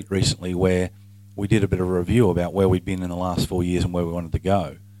retreat recently where we did a bit of a review about where we'd been in the last 4 years and where we wanted to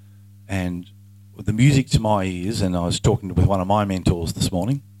go. And the music to my ears, and I was talking with one of my mentors this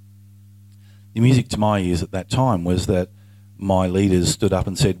morning, the music to my ears at that time was that my leaders stood up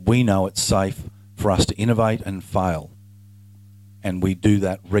and said, we know it's safe for us to innovate and fail. And we do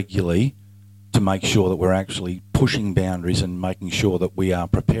that regularly to make sure that we're actually pushing boundaries and making sure that we are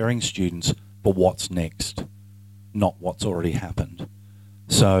preparing students for what's next, not what's already happened.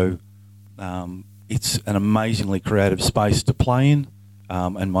 So it's an amazingly creative space to play in,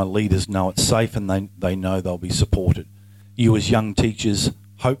 and my leaders know it's safe and they know they'll be supported. You as young teachers,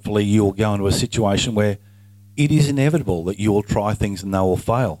 hopefully you'll go into a situation where it is inevitable that you will try things and they will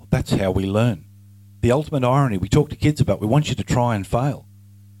fail. That's how we learn. The ultimate irony we talk to kids about, we want you to try and fail,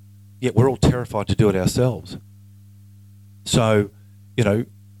 yet we're all terrified to do it ourselves. So,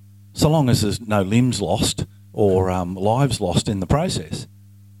 so long as there's no limbs lost or lives lost in the process,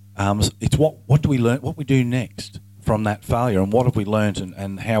 it's what do we learn, what we do next from that failure, and what have we learned,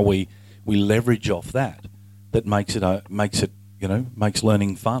 and how we leverage off that makes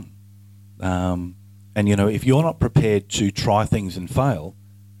learning fun. And if you're not prepared to try things and fail,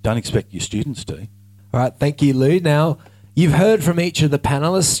 don't expect your students to. All right, thank you, Lou. Now, you've heard from each of the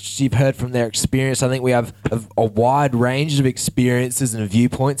panelists. You've heard from their experience. I think we have a wide range of experiences and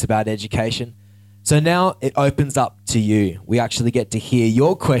viewpoints about education. So now it opens up to you. We actually get to hear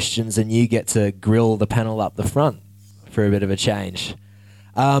your questions and you get to grill the panel up the front for a bit of a change.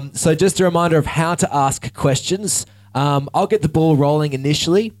 So just a reminder of how to ask questions. I'll get the ball rolling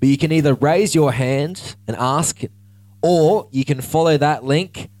initially, but you can either raise your hand and ask, or you can follow that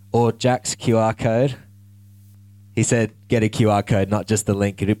link or Jack's QR code. He said, get a QR code, not just the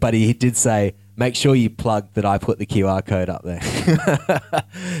link. But he did say, make sure you plug that I put the QR code up there.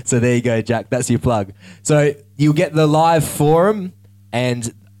 So there you go, Jack. That's your plug. So you'll get the live forum,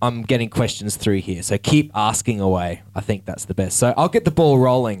 and I'm getting questions through here. So keep asking away. I think that's the best. So I'll get the ball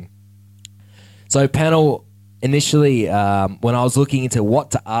rolling. So panel, initially, when I was looking into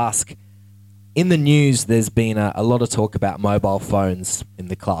what to ask, in the news, there's been a lot of talk about mobile phones in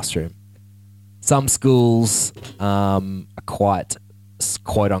the classroom. Some schools are quite,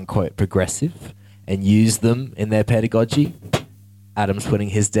 quote-unquote, progressive and use them in their pedagogy. Adam's putting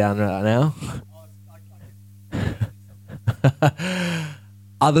his down right now.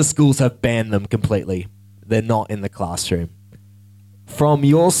 Other schools have banned them completely. They're not in the classroom. From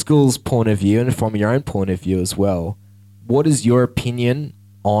your school's point of view and from your own point of view as well, what is your opinion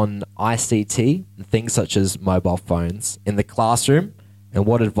on ICT and things such as mobile phones in the classroom? And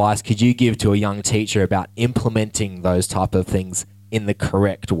what advice could you give to a young teacher about implementing those type of things in the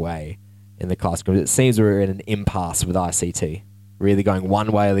correct way in the classroom? It seems we're in an impasse with ICT. We're either going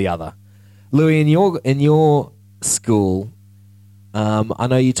one way or the other. Louis, in your school, I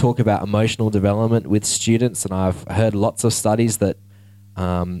know you talk about emotional development with students, and I've heard lots of studies that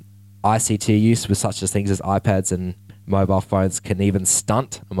ICT use with such as things as iPads and mobile phones can even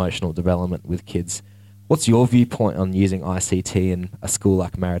stunt emotional development with kids. What's your viewpoint on using ICT in a school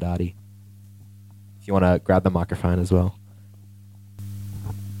like Maridati? If you want to grab the microphone as well.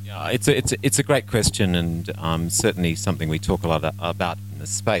 Yeah, it's a great question, and certainly something we talk a lot about in this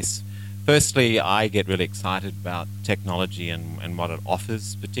space. Firstly, I get really excited about technology and what it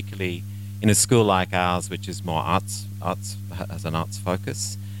offers, particularly in a school like ours, which is more arts has an arts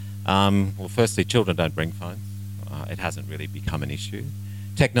focus. Well, firstly, children don't bring phones. It hasn't really become an issue.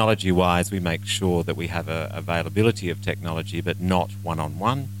 Technology-wise, we make sure that we have availability of technology, but not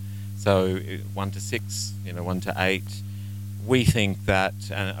one-on-one. So 1 to 6, 1 to 8, we think that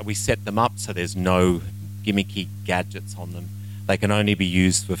we set them up so there's no gimmicky gadgets on them. They can only be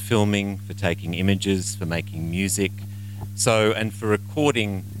used for filming, for taking images, for making music, and for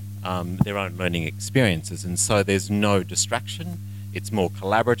recording their own learning experiences. And so there's no distraction. It's more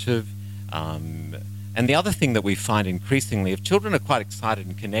collaborative. And the other thing that we find increasingly, if children are quite excited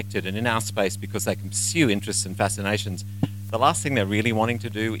and connected and in our space because they can pursue interests and fascinations, the last thing they're really wanting to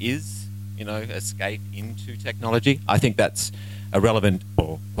do is, escape into technology. I think that's relevant,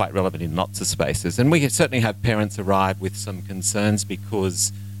 or quite relevant in lots of spaces. And we certainly have parents arrive with some concerns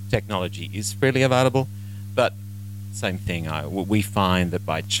because technology is freely available. But same thing, we find that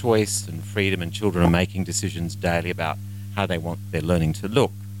by choice and freedom, and children are making decisions daily about how they want their learning to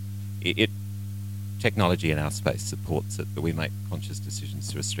look, technology in our space supports it, but we make conscious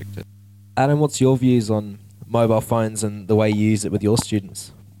decisions to restrict it. Adam, what's your views on mobile phones and the way you use it with your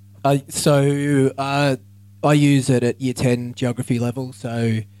students? I use it at Year 10 geography level,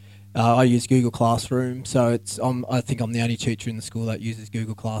 so I use Google Classroom. So I think I'm the only teacher in the school that uses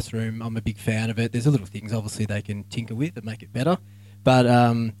Google Classroom. I'm a big fan of it. There's a little things obviously they can tinker with and make it better, but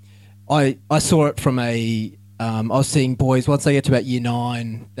I saw it from I was seeing boys, once they get to about Year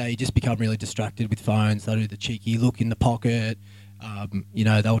 9, they just become really distracted with phones. They'll do the cheeky look in the pocket.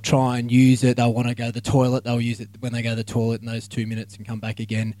 They'll try and use it. They'll want to go to the toilet. They'll use it when they go to the toilet in those 2 minutes and come back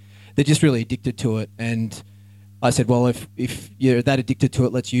again. They're just really addicted to it. And I said, well, if you're that addicted to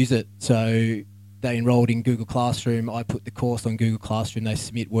it, let's use it. So they enrolled in Google Classroom. I put the course on Google Classroom. They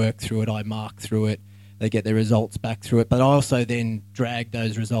submit work through it. I mark through it. They get their results back through it. But I also then drag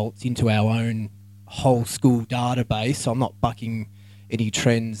those results into our own whole school database. So I'm not bucking any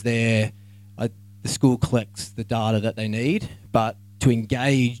trends there. The school collects the data that they need, but to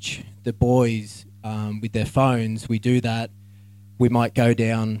engage the boys with their phones, we do that. We might go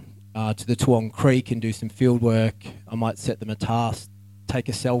down to the Toowong Creek and do some field work. I might set them a task, take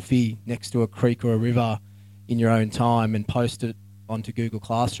a selfie next to a creek or a river in your own time and post it onto Google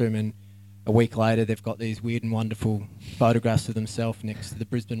Classroom, and a week later they've got these weird and wonderful photographs of themselves next to the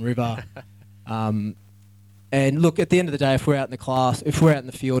Brisbane River. And look, at the end of the day, if we're out in the class, if we're out in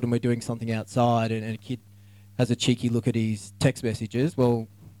the field and we're doing something outside and a kid has a cheeky look at his text messages, well,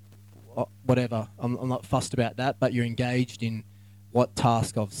 whatever. I'm not fussed about that, but you're engaged in what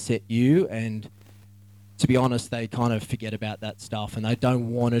task I've set you, and to be honest, they kind of forget about that stuff and they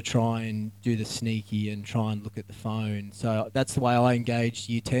don't want to try and do the sneaky and try and look at the phone. So that's the way I engage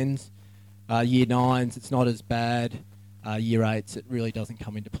year 10s. Year 9s, it's not as bad. Year 8s, it really doesn't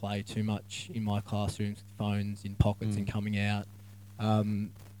come into play too much in my classrooms with phones in pockets and coming out.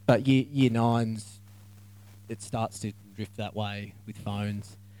 But year 9s, it starts to drift that way with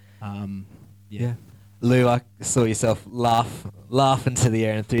phones. Yeah. Lou, I saw yourself laugh into the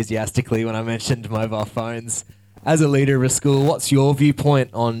air enthusiastically when I mentioned mobile phones. As a leader of a school, what's your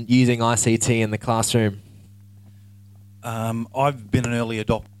viewpoint on using ICT in the classroom? I've been an early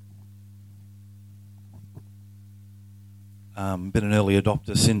adopter.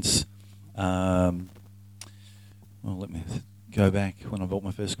 Since, let me go back when I bought my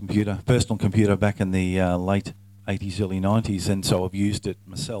first personal computer back in the late 80s, early 90s, and so I've used it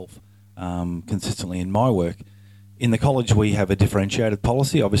myself consistently in my work. In the college, we have a differentiated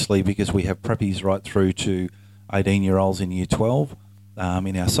policy, obviously, because we have preppies right through to 18-year-olds in year 12.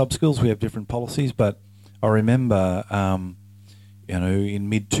 In our sub-schools, we have different policies, but I remember, in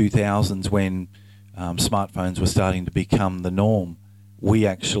mid-2000s when smartphones were starting to become the norm, we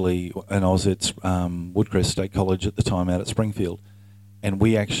actually, and I was at Woodcrest State College at the time out at Springfield, and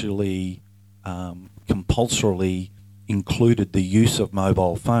we actually compulsorily included the use of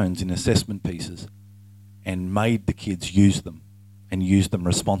mobile phones in assessment pieces and made the kids use them and use them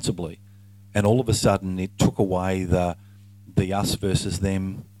responsibly. And all of a sudden it took away the us versus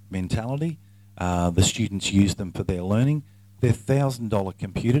them mentality. The students use them for their learning. They're $1,000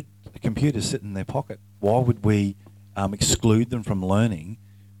 computers sit in their pocket. Why would we exclude them from learning?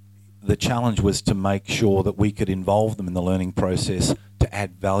 The challenge was to make sure that we could involve them in the learning process to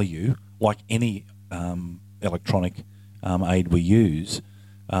add value, like any electronic aid we use.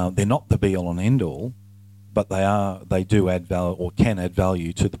 They're not the be-all and end-all, but they do add value or can add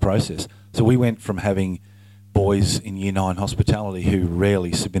value to the process. So we went from having boys in Year 9 hospitality who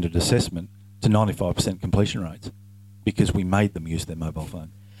rarely submitted assessment to 95% completion rates because we made them use their mobile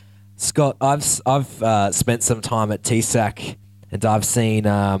phone. Scott, I've spent some time at TSAC and I've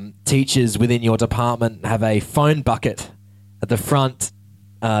seen teachers within your department have a phone bucket at the front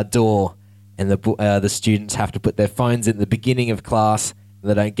door, and the students have to put their phones in the beginning of class and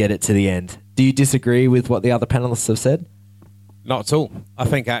they don't get it to the end. Do you disagree with what the other panellists have said? Not at all. I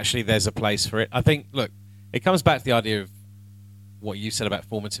think actually there's a place for it. I think, look, it comes back to the idea of what you said about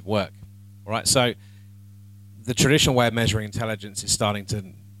formative work. All right, so the traditional way of measuring intelligence is starting to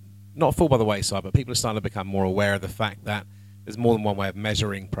not fall by the wayside, but people are starting to become more aware of the fact that there's more than one way of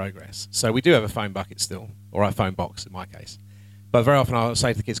measuring progress. So we do have a phone bucket still, or a phone box in my case. But very often I'll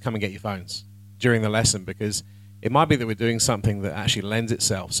say to the kids, come and get your phones during the lesson, because it might be that we're doing something that actually lends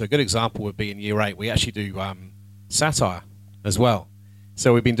itself. So a good example would be in Year 8, we actually do satire as well.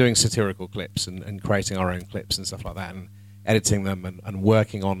 So we've been doing satirical clips and creating our own clips and stuff like that, and editing them and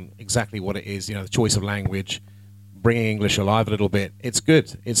working on exactly what it is, the choice of language, bringing English alive a little bit. It's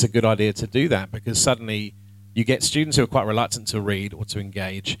good. It's a good idea to do that, because suddenly you get students who are quite reluctant to read or to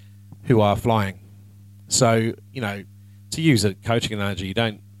engage who are flying. So, to use a coaching analogy, you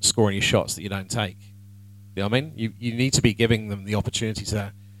don't score any shots that you don't take. You know what I mean? You need to be giving them the opportunity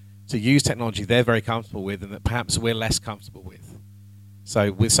to use technology they're very comfortable with and that perhaps we're less comfortable with.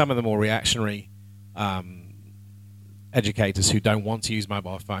 So with some of the more reactionary educators who don't want to use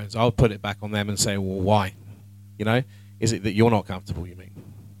mobile phones, I'll put it back on them and say, well, why? Is it that you're not comfortable, you mean?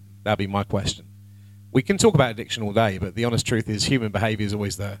 That'd be my question. We can talk about addiction all day, but the honest truth is human behavior is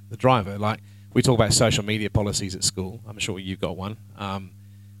always the driver. Like, we talk about social media policies at school. I'm sure you've got one.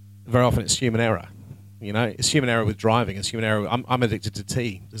 Very often it's human error. It's human error with driving. It's human error. I'm addicted to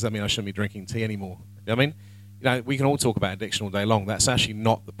tea. Does that mean I shouldn't be drinking tea anymore? You know what I mean? We can all talk about addiction all day long. That's actually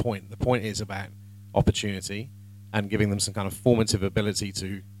not the point. The point is about opportunity and giving them some kind of formative ability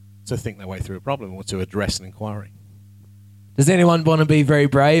to think their way through a problem or to address an inquiry. Does anyone want to be very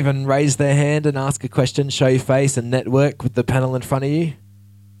brave and raise their hand and ask a question, show your face and network with the panel in front of you?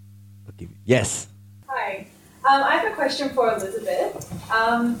 Yes. Hi. I have a question for Elizabeth.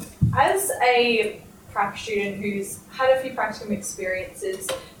 As a prac student who's had a few practicum experiences,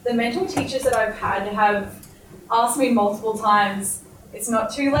 the mental teachers that I've had have asked me multiple times, it's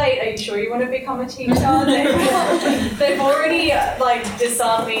not too late, are you sure you want to become a teacher? They've already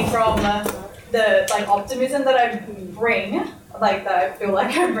disarmed me from the optimism that I bring, that I feel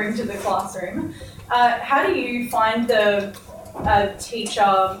like I bring to the classroom. How do you find the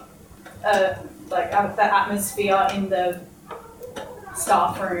teacher, the atmosphere in the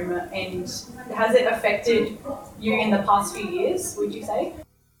staff room, and has it affected you in the past few years, would you say?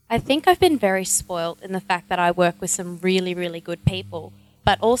 I think I've been very spoilt in the fact that I work with some really, really good people,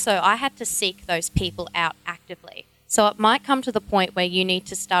 but also I had to seek those people out actively. So it might come to the point where you need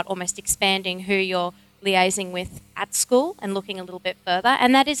to start almost expanding who you're liaising with at school and looking a little bit further,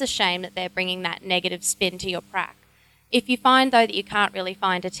 and that is a shame that they're bringing that negative spin to your prac. If you find, though, that you can't really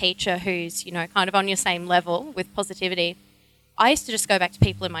find a teacher who's, kind of on your same level with positivity, I used to just go back to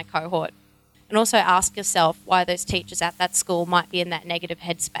people in my cohort and also ask yourself why those teachers at that school might be in that negative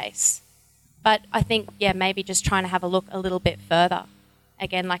headspace. But I think, maybe just trying to have a look a little bit further.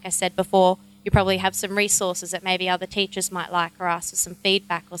 Again, like I said before, you probably have some resources that maybe other teachers might like or ask for some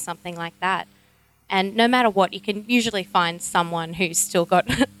feedback or something like that. And no matter what, you can usually find someone who's still got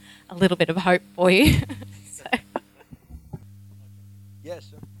a little bit of hope for you.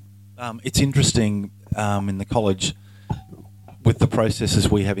 Yes. It's interesting in the college with the processes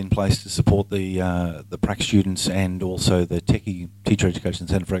we have in place to support the prac students and also the Techie Teacher Education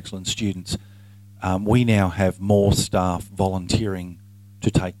Centre for Excellence students. We now have more staff volunteering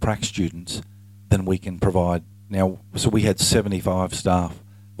to take prac students than we can provide now. So we had 75 staff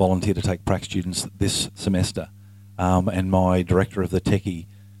volunteer to take prac students this semester, and my director of the Techie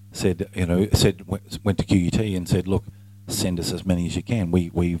went to QUT and said, look, send us as many as you can.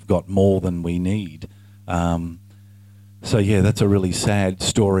 We've got more than we need. That's a really sad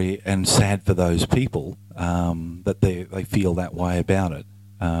story, and sad for those people that they feel that way about it.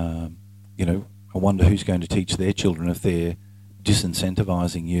 I wonder who's going to teach their children if they're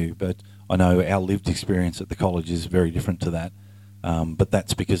disincentivising you. But I know our lived experience at the college is very different to that. But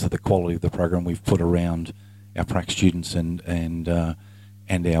that's because of the quality of the program we've put around our prac students and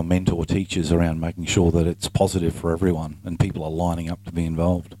our mentor teachers around making sure that it's positive for everyone and people are lining up to be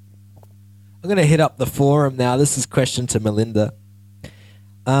involved. I'm going to hit up the forum now. This is a question to Melinda.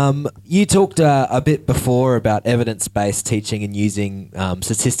 You talked a bit before about evidence-based teaching and using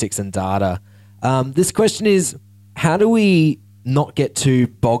statistics and data. This question is, how do we not get too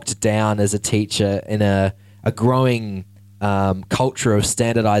bogged down as a teacher in a growing culture of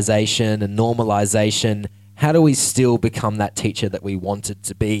standardization and normalization? How do we still become that teacher that we wanted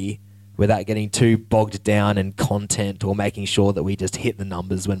to be without getting too bogged down in content or making sure that we just hit the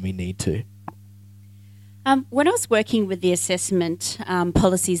numbers when we need to? When I was working with the assessment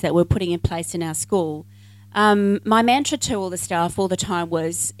policies that we're putting in place in our school, my mantra to all the staff all the time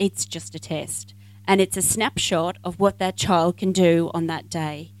was, it's just a test. And it's a snapshot of what that child can do on that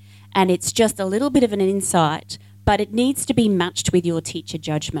day. And it's just a little bit of an insight, but it needs to be matched with your teacher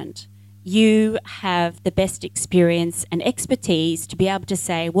judgment. You have the best experience and expertise to be able to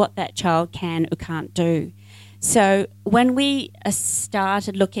say what that child can or can't do. So when we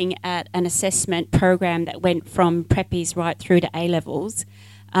started looking at an assessment program that went from preppies right through to A-levels,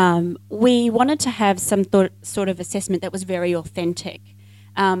 we wanted to have some sort of assessment that was very authentic.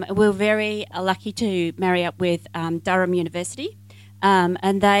 We're very lucky to marry up with Durham University,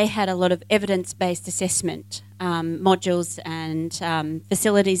 and they had a lot of evidence-based assessment modules and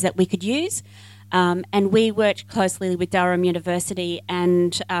facilities that we could use. And we worked closely with Durham University,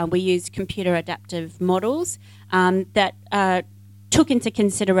 and we used computer adaptive models that took into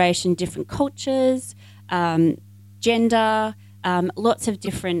consideration different cultures, gender, lots of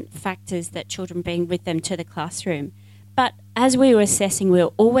different factors that children bring with them to the classroom. But as we were assessing, we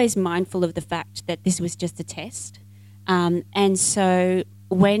were always mindful of the fact that this was just a test. And so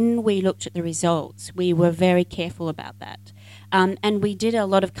when we looked at the results, we were very careful about that. And we did a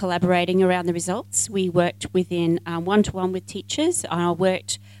lot of collaborating around the results. We worked within one-to-one with teachers. I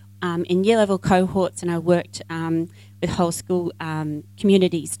worked in year-level cohorts, and I worked with whole school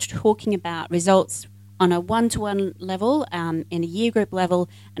communities talking about results on a one-to-one level, in a year group level,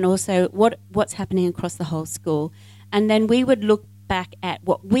 and also what's happening across the whole school. And then we would look back at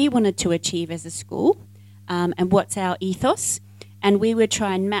what we wanted to achieve as a school and what's our ethos, and we would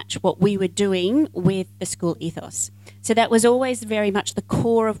try and match what we were doing with the school ethos. So that was always very much the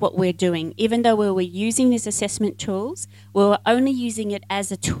core of what we're doing. Even though we were using these assessment tools, we were only using it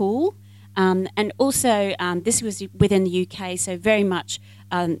as a tool. And also, this was within the UK, so very much,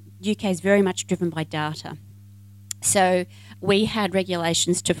 UK is very much driven by data. So we had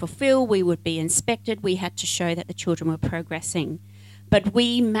regulations to fulfill, we would be inspected, we had to show that the children were progressing. But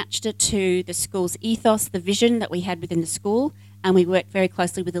we matched it to the school's ethos, the vision that we had within the school, and we worked very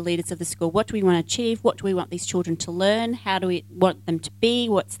closely with the leaders of the school. What do we want to achieve? What do we want these children to learn? How do we want them to be?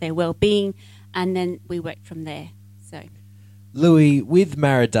 What's their well-being? And then we worked from there. So, Louis, with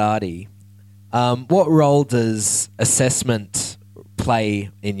Maridati, what role does assessment play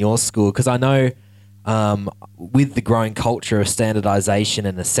in your school? Because I know with the growing culture of standardisation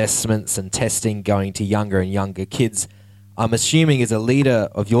and assessments and testing going to younger and younger kids, I'm assuming as a leader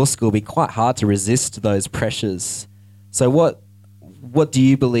of your school, it'd be quite hard to resist those pressures. So what do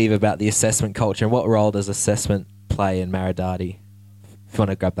you believe about the assessment culture, and what role does assessment play in Maridati? If you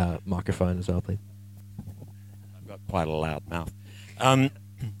want to grab that microphone as well, please. I've got quite a loud mouth.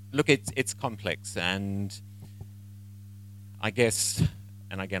 Look, it's complex, and I guess,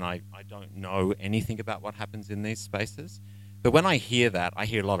 and again, I don't know anything about what happens in these spaces, but when I hear that, I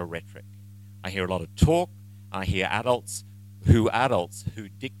hear a lot of rhetoric. I hear a lot of talk. I hear adults who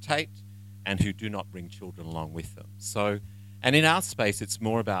dictate and who do not bring children along with them. So, and in our space, it's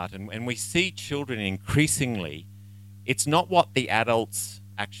more about, and we see children increasingly, it's not what the adults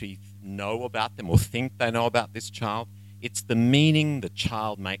actually know about them or think they know about this child. It's the meaning the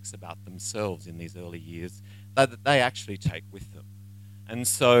child makes about themselves in these early years that they actually take with them. And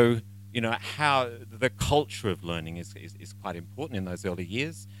so, how the culture of learning is quite important in those early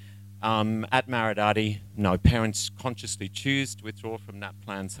years. At Maridati, no, parents consciously choose to withdraw from that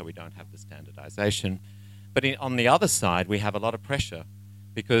plan so we don't have the standardisation. But on the other side, we have a lot of pressure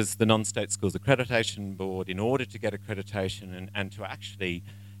because the Non-State Schools Accreditation Board, in order to get accreditation and to actually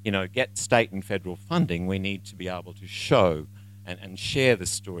get state and federal funding, we need to be able to show and share the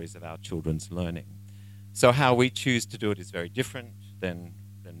stories of our children's learning. So how we choose to do it is very different than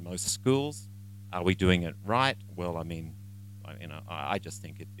most schools. Are we doing it right? Well, I just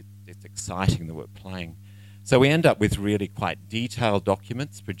think it's exciting that we're playing. So we end up with really quite detailed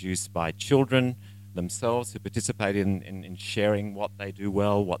documents produced by children themselves who participate in sharing what they do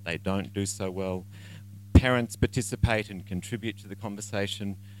well, what they don't do so well. Parents participate and contribute to the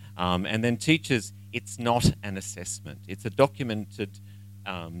conversation. And then teachers, it's not an assessment. It's a documented,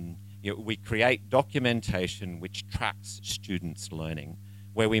 we create documentation which tracks students' learning,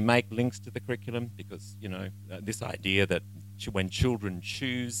 where we make links to the curriculum because, this idea that when children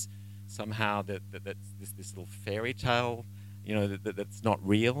choose, somehow that's this little fairy tale, that's not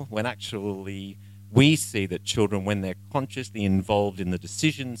real, when actually we see that children, when they're consciously involved in the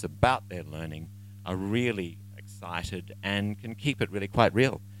decisions about their learning, are really excited and can keep it really quite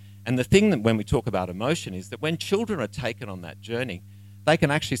real. And the thing that when we talk about emotion is that when children are taken on that journey, they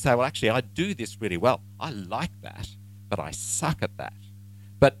can actually say, well, actually, I do this really well. I like that, but I suck at that.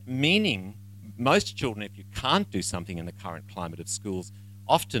 But meaning, most children, if you can't do something in the current climate of schools,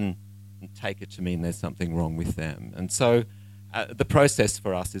 often take it to mean there's something wrong with them. And so the process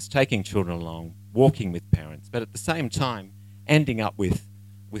for us is taking children along, walking with parents, but at the same time, ending up with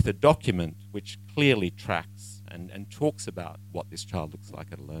a document which clearly tracks and talks about what this child looks like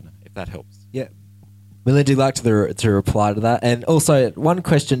as a learner, if that helps. Yeah. Melinda, would you like to reply to that? And also, one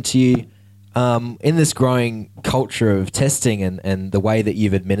question to you. In this growing culture of testing and the way that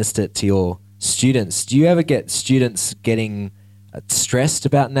you've administered it to your students, do you ever get students getting stressed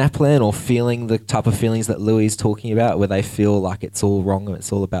about NAPLAN or feeling the type of feelings that Louis is talking about, where they feel like it's all wrong and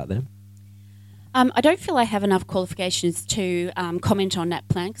it's all about them? I don't feel I have enough qualifications to comment on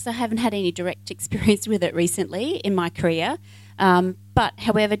NAPLAN because I haven't had any direct experience with it recently in my career. But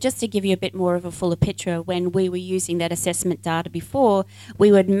however, just to give you a bit more of a fuller picture, when we were using that assessment data before,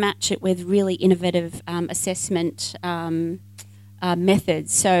 we would match it with really innovative assessment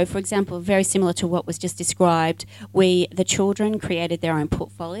methods. So, for example, very similar to what was just described, the children created their own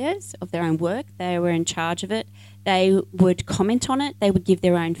portfolios of their own work. They were in charge of it. They would comment on it. They would give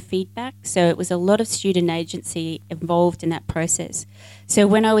their own feedback. So it was a lot of student agency involved in that process. So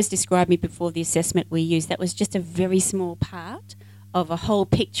when I was describing before the assessment we used, that was just a very small part of a whole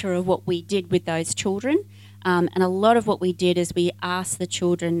picture of what we did with those children. And a lot of what we did is we asked the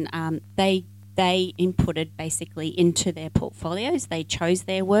children, they inputted basically into their portfolios. They chose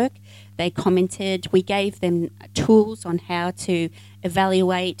their work. They commented. We gave them tools on how to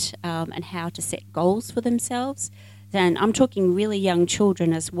evaluate and how to set goals for themselves. And I'm talking really young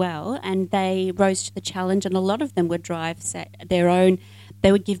children as well, and they rose to the challenge, and a lot of them would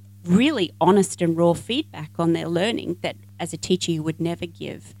they would give really honest and raw feedback on their learning that as a teacher you would never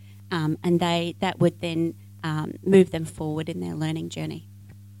give, and that would then move them forward in their learning journey.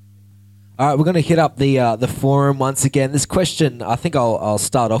 All right, we're going to hit up the forum once again. This question, I think I'll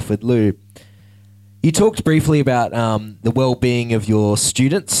start off with Lou. You talked briefly about the well-being of your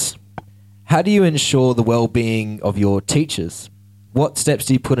students. How do you ensure the well-being of your teachers? What steps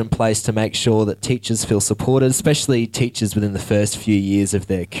do you put in place to make sure that teachers feel supported, especially teachers within the first few years of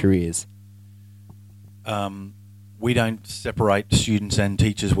their careers? We don't separate students and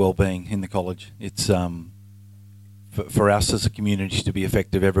teachers' well-being in the college. It's for us as a community to be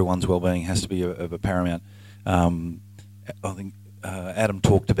effective, everyone's well-being has to be of a paramount. I think Adam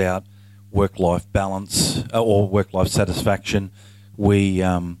talked about work-life balance or work-life satisfaction. We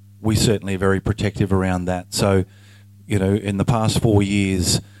certainly are very protective around that. So, in the past 4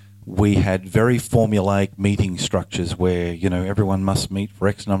 years, we had very formulaic meeting structures where, everyone must meet for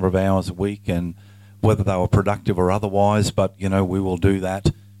X number of hours a week, and whether they were productive or otherwise, but, we will do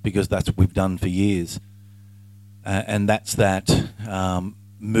that because that's what we've done for years. And that's that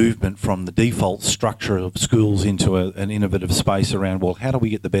movement from the default structure of schools into an innovative space around, well, how do we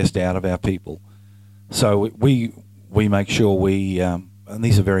get the best out of our people? So we make sure and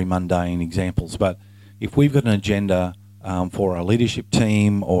these are very mundane examples, but if we've got an agenda for a leadership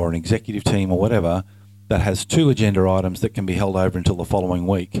team or an executive team or whatever that has 2 agenda items that can be held over until the following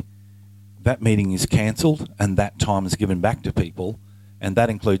week, that meeting is cancelled and that time is given back to people, and that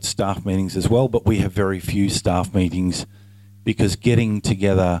includes staff meetings as well, but we have very few staff meetings because getting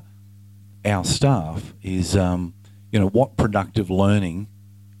together our staff is, what productive learning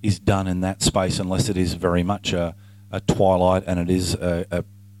is done in that space, unless it is very much a twilight and it is a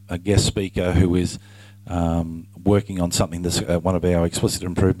guest speaker who is working on something that's one of our explicit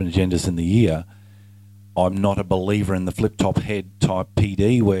improvement agendas in the year. I'm not a believer in the flip top head type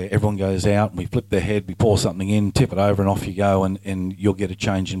PD where everyone goes out and we flip their head, we pour something in, tip it over and off you go, and you'll get a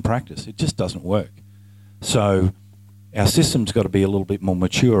change in practice. It just doesn't work. So our system's got to be a little bit more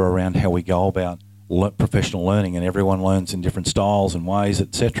mature around how we go about professional learning, and everyone learns in different styles and ways,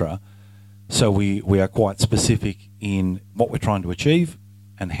 etc. So we are quite specific in what we're trying to achieve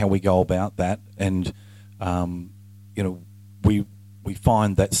and how we go about that. And we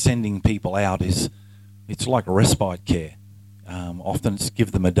find that sending people out it's like a respite care. Often it's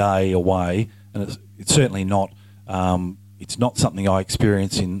give them a day away, and it's certainly not. It's not something I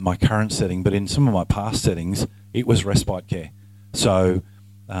experience in my current setting, but in some of my past settings, it was respite care. So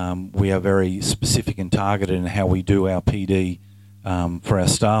we are very specific and targeted in how we do our PD for our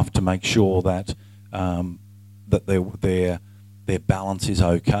staff to make sure that that their balance is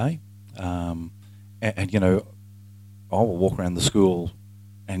okay. And I will walk around the school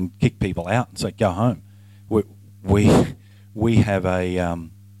and kick people out and say, go home. We have at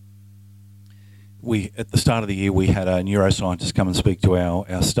the start of the year, we had a neuroscientist come and speak to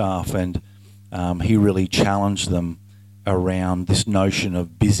our staff, and he really challenged them around this notion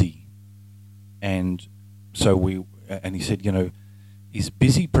of busy. And so he said, is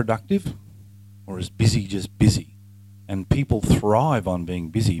busy productive or is busy just busy? And people thrive on being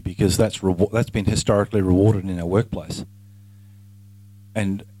busy because that's been historically rewarded in our workplace.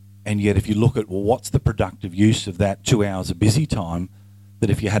 And yet if you look at, well, what's the productive use of that 2 hours of busy time, that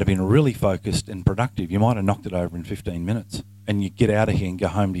if you had been really focused and productive, you might have knocked it over in 15 minutes and you get out of here and go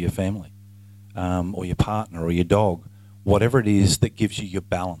home to your family or your partner or your dog, whatever it is that gives you your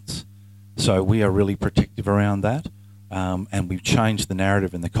balance. So we are really protective around that, and we've changed the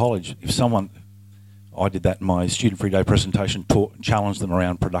narrative in the college. I did that in my Student Free Day presentation, challenged them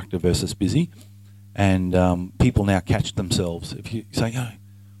around productive versus busy, and people now catch themselves. If you say,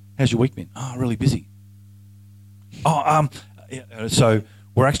 how's your week been? Oh, really busy. So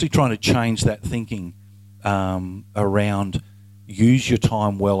we're actually trying to change that thinking around use your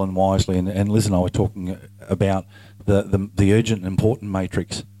time well and wisely. And Liz and I were talking about the urgent and important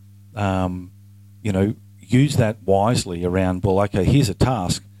matrix. Use that wisely around, well, okay, here's a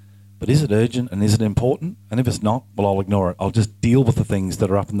task, but is it urgent and is it important? And if it's not, well, I'll ignore it. I'll just deal with the things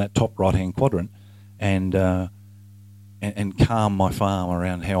that are up in that top right-hand quadrant and calm my farm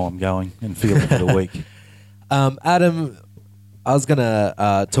around how I'm going and feeling for the week. Adam, I was going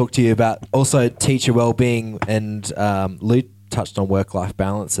to talk to you about also teacher wellbeing, and Lou touched on work-life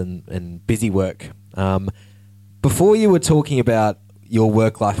balance and busy work. Before you were talking about your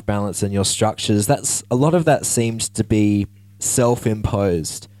work-life balance and your structures, a lot of that seems to be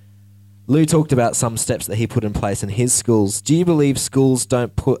self-imposed. Lou talked about some steps that he put in place in his schools. Do you believe schools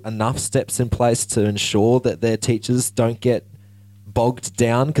don't put enough steps in place to ensure that their teachers don't get bogged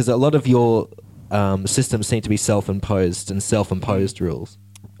down? Because a lot of your systems seem to be self-imposed and self-imposed rules.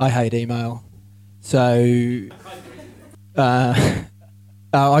 I hate email. So I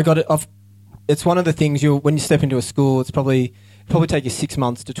got it off. It's one of the things when you step into a school, it's probably take you 6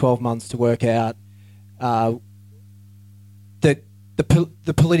 months to 12 months to work out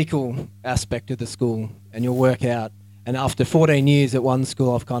the political aspect of the school, and you'll work out. And after 14 years at one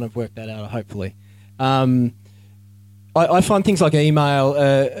school, I've kind of worked that out, hopefully. I find things like email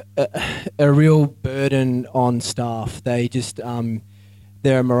a real burden on staff. They just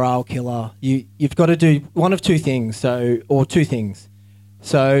they're a morale killer. You've got to do one of two things, or two things.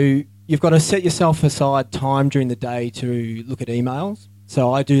 So you've got to set yourself aside time during the day to look at emails.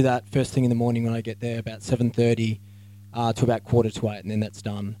 So I do that first thing in the morning when I get there, about 7:30 to about 7:45, and then that's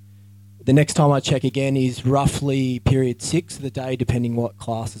done. The next time I check again is roughly period 6 of the day, depending what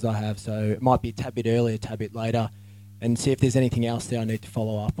classes I have. So it might be a tad bit earlier, a tad bit later. and see if there's anything else there I need to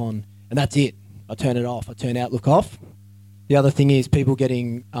follow up on. And that's it. I turn it off. I turn Outlook off. The other thing is people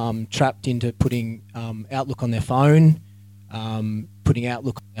getting trapped into putting Outlook on their phone, putting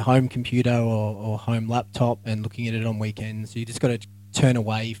Outlook on their home computer or home laptop and looking at it on weekends. So you just got to turn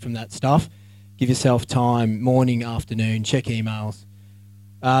away from that stuff. Give yourself time, morning, afternoon, check emails.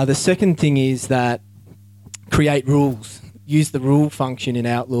 The second thing is that create rules. Use the rule function in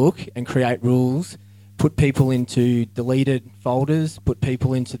Outlook and create rules. Put people into deleted folders, put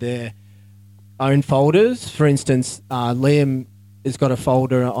people into their own folders. For instance, Liam has got a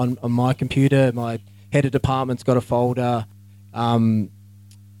folder on my computer. My head of department's got a folder. Some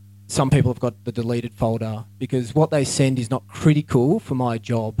people have got the deleted folder because what they send is not critical for my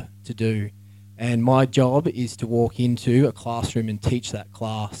job to do. And my job is to walk into a classroom and teach that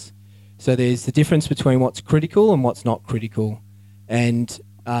class. So there's the difference between what's critical and what's not critical. And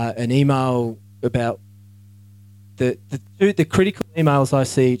an email about the critical emails I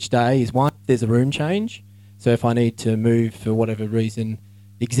see each day is one, if there's a room change. So if I need to move for whatever reason,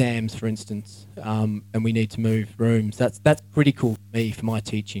 exams for instance, and we need to move rooms, that's critical to me for my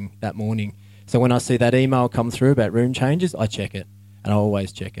teaching that morning. So when I see that email come through about room changes, I check it, and I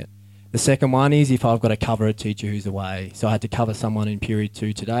always check it. The second one is if I've got to cover a teacher who's away. So I had to cover someone in period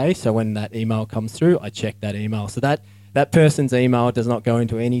 2 today. So when that email comes through, I check that email. So that person's email does not go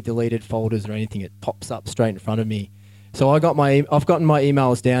into any deleted folders or anything. It pops up straight in front of me. So I've gotten my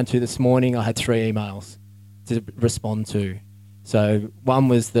emails down to this morning. I had 3 emails to respond to. So one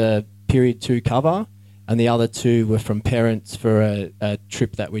was the period 2 cover, and the other 2 were from parents for a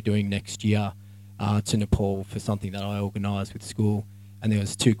trip that we're doing next year to Nepal for something that I organised with school. And there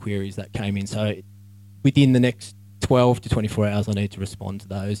was 2 queries that came in. So within the next 12 to 24 hours, I need to respond to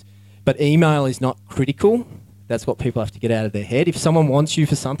those. But email is not critical. That's what people have to get out of their head. If someone wants you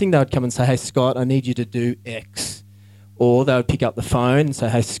for something, they would come and say, hey, Scott, I need you to do X. Or they would pick up the phone and say,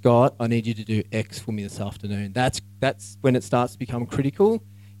 hey, Scott, I need you to do X for me this afternoon. That's when it starts to become critical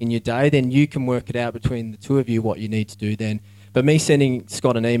in your day. Then you can work it out between the 2 of you what you need to do then. But me sending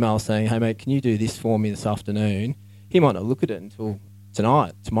Scott an email saying, hey, mate, can you do this for me this afternoon? He might not look at it until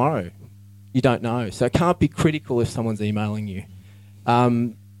tonight, tomorrow. You don't know. So it can't be critical if someone's emailing you.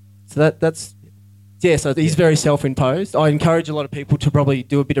 So it is very self-imposed. I encourage a lot of people to probably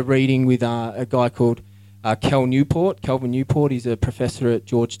do a bit of reading with a guy called Kelvin Newport. He's a professor at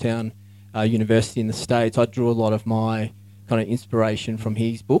Georgetown University in the States. I drew a lot of my kind of inspiration from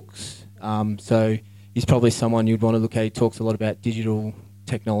his books. So he's probably someone you'd want to look at. He talks a lot about digital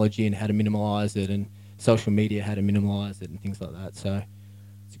technology and how to minimise it, and social media, how to minimise it and things like that. So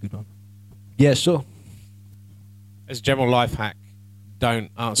it's a good one. Yeah, sure. As a general life hack,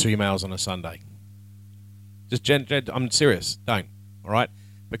 don't answer emails on a Sunday. Just I'm serious, don't, all right?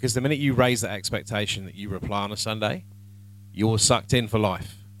 Because the minute you raise that expectation that you reply on a Sunday, you're sucked in for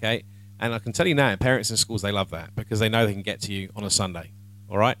life, okay? And I can tell you now, parents in schools, they love that because they know they can get to you on a Sunday,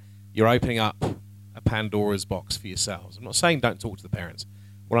 all right? You're opening up a Pandora's box for yourselves. I'm not saying don't talk to the parents.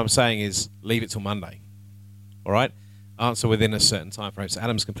 What I'm saying is leave it till Monday. All right? Answer within a certain time frame. So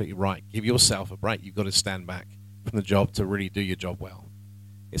Adam's completely right. Give yourself a break. You've got to stand back from the job to really do your job well.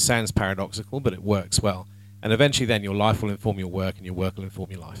 It sounds paradoxical, but it works well. And eventually then your life will inform your work and your work will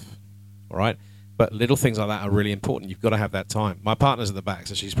inform your life. All right? But little things like that are really important. You've got to have that time. My partner's at the back,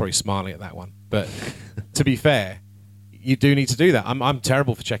 so she's probably smiling at that one. But to be fair, you do need to do that. I'm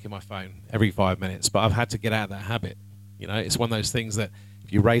terrible for checking my phone every 5 minutes, but I've had to get out of that habit. You know, it's one of those things that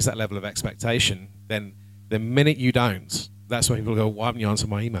if you raise that level of expectation, then the minute you don't, that's when people go, why haven't you answered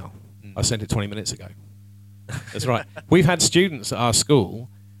my email? I sent it 20 minutes ago. That's right. We've had students at our school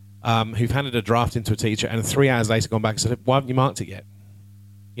who've handed a draft into a teacher and 3 hours later gone back and said, why haven't you marked it yet?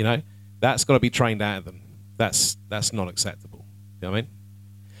 You know, that's got to be trained out of them. That's not acceptable. You know what I mean?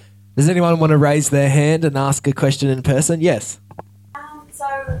 Does anyone want to raise their hand and ask a question in person? Yes.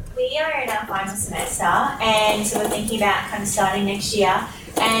 So we are in our final semester, and so we're thinking about kind of starting next year.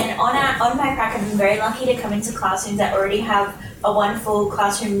 And on my prac, I've been very lucky to come into classrooms that already have a wonderful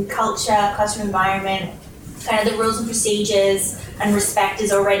classroom culture, classroom environment, kind of the rules and procedures and respect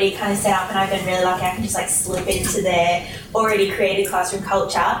is already kind of set up, and I've been really lucky I can just like slip into their already created classroom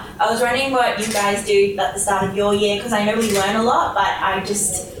culture. I was wondering what you guys do at the start of your year, because I know we learn a lot, but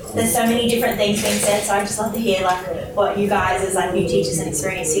there's so many different things being said, so I'd just love to hear like what you guys as like new teachers and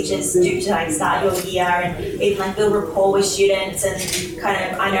experienced teachers do to like start your year and even like build rapport with students, and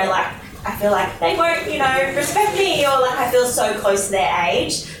kind of, I know like I feel like they won't, you know, respect me, or like I feel so close to their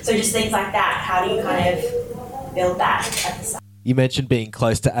age. So just things like that, how do you kind of build that at the start? You mentioned being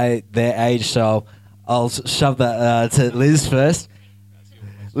close to their age, so I'll shove that to Liz first.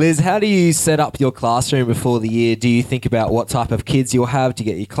 Liz, how do you set up your classroom before the year? Do you think about what type of kids you'll have? Do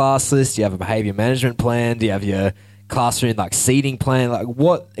you get your class list? Do you have a behaviour management plan? Do you have your classroom seating plan?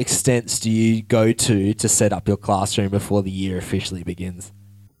 What extents do you go to set up your classroom before the year officially begins?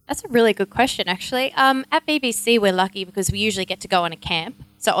 That's a really good question, actually. At BBC, we're lucky because we usually get to go on a camp.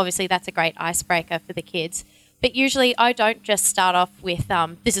 So obviously that's a great icebreaker for the kids. But usually I don't just start off with,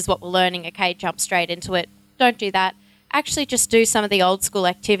 this is what we're learning, okay, jump straight into it. Don't do that. Actually just do some of the old school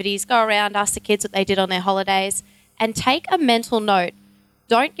activities, go around, ask the kids what they did on their holidays, and take a mental note.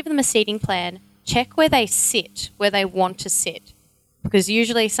 Don't give them a seating plan. Check where they sit, where they want to sit. Because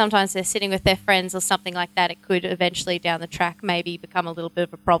usually sometimes they're sitting with their friends or something like that. It could eventually down the track maybe become a little bit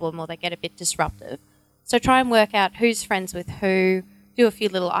of a problem or they get a bit disruptive. So try and work out who's friends with who, do a few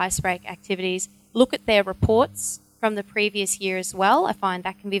little icebreak activities, look at their reports from the previous year as well. I find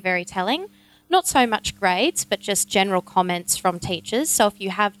that can be very telling. Not so much grades, but just general comments from teachers. So if you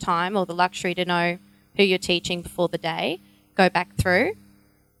have time or the luxury to know who you're teaching before the day, go back through.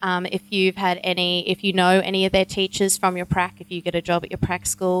 If you know any of their teachers from your prac, if you get a job at your prac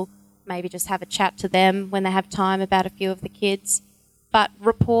school, maybe just have a chat to them when they have time about a few of the kids. But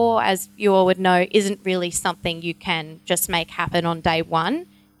rapport, as you all would know, isn't really something you can just make happen on day one.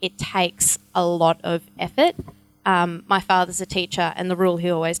 It takes a lot of effort. My father's a teacher, and the rule he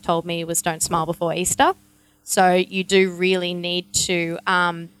always told me was don't smile before Easter. So you do really need to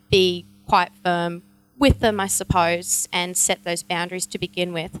be quite firm with them, I suppose, and set those boundaries to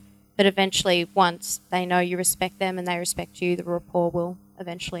begin with. But eventually, once they know you respect them and they respect you, the rapport will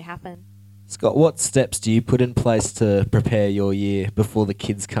eventually happen. Scott, what steps do you put in place to prepare your year before the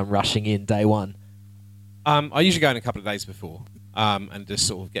kids come rushing in day one? I usually go in a couple of days before and just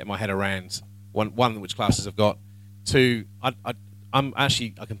sort of get my head around, one, which classes I've got. Two, I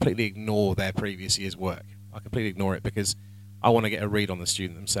completely ignore their previous year's work. I completely ignore it because I want to get a read on the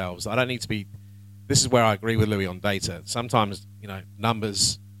student themselves. I don't need to be... This is where I agree with Louis on data. Sometimes,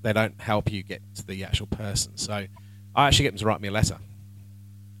 numbers, they don't help you get to the actual person. So I actually get them to write me a letter.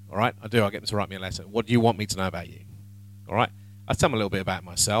 All right? I get them to write me a letter. What do you want me to know about you? All right? I tell them a little bit about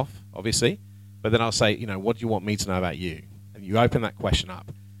myself, obviously, but then I'll say, what do you want me to know about you? And you open that question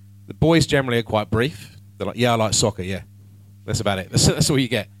up. The boys generally are quite brief. They're like, yeah, I like soccer, yeah. That's about it. That's all you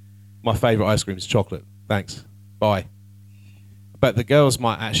get. My favourite ice cream is chocolate. Thanks. Bye. But the girls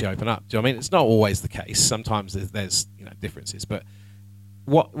might actually open up. Do you know what I mean? It's not always the case. Sometimes there's differences. But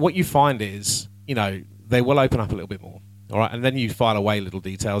what you find is, they will open up a little bit more. All right, and then you file away little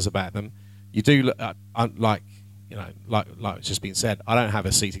details about them. You do like it's just been said. I don't have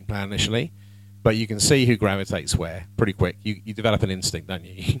a seating plan initially, but you can see who gravitates where pretty quick. You develop an instinct, don't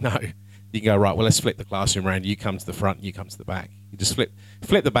you? You can go right. Well, let's flip the classroom around. You come to the front. You come to the back. You just flip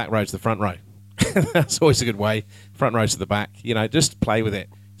the back row to the front row. That's always a good way. Front row to the back. Just play with it.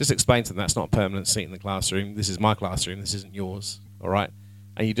 Just explain to them that's not a permanent seat in the classroom. This is my classroom. This isn't yours. All right.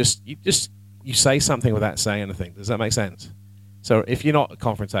 And you say something without saying anything. Does that make sense? So if you're not a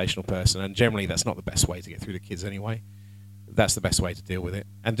confrontational person, and generally that's not the best way to get through to kids anyway, that's the best way to deal with it.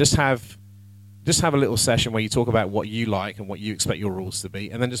 And just have a little session where you talk about what you like and what you expect your rules to be,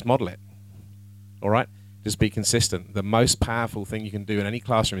 and then just model it. All right. Just be consistent. The most powerful thing you can do in any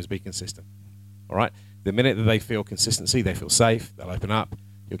classroom is be consistent. All right? The minute that they feel consistency, they feel safe, they'll open up,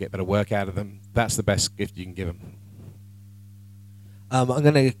 you'll get better work out of them. That's the best gift you can give them. I'm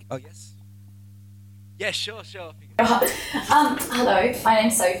going to... Oh, yes? Yeah, sure. Hello, my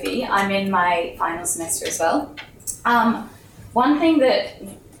name's Sophie. I'm in my final semester as well. One thing that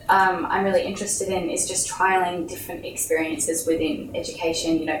I'm really interested in is just trialling different experiences within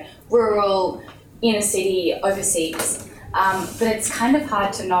education, rural, inner city, overseas. But it's kind of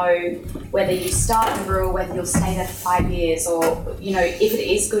hard to know whether you start in rural, whether you'll stay there for 5 years, or, if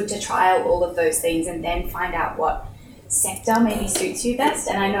it is good to trial all of those things and then find out what sector maybe suits you best.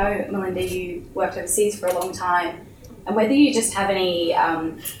 And I know, Melinda, you worked overseas for a long time, and whether you just have any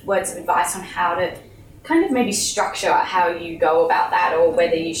words of advice on how to kind of maybe structure how you go about that, or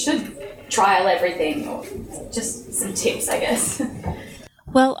whether you should trial everything, or just some tips, I guess.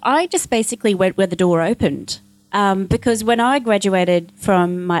 Well, I just basically went where the door opened. Because when I graduated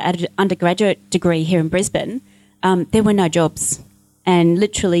from my undergraduate degree here in Brisbane, there were no jobs. And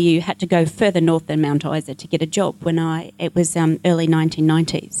literally you had to go further north than Mount Isa to get a job it was early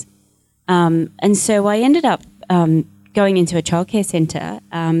 1990s. And so I ended up going into a childcare centre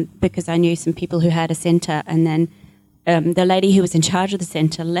because I knew some people who had a centre, and then the lady who was in charge of the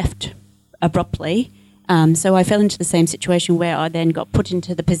centre left abruptly. So I fell into the same situation where I then got put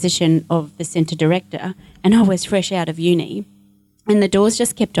into the position of the centre director, and I was fresh out of uni, and the doors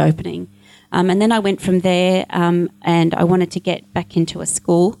just kept opening. And then I went from there and I wanted to get back into a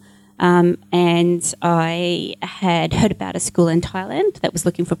school. And I had heard about a school in Thailand that was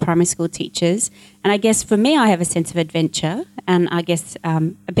looking for primary school teachers. And I guess for me, I have a sense of adventure. And I guess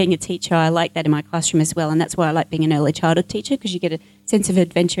being a teacher, I like that in my classroom as well. And that's why I like being an early childhood teacher, because you get a sense of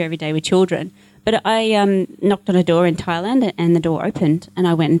adventure every day with children. But I knocked on a door in Thailand and the door opened and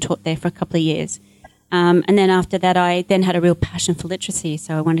I went and taught there for a couple of years. And then after that, I then had a real passion for literacy.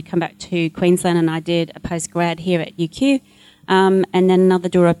 So I wanted to come back to Queensland and I did a postgrad here at UQ. And then another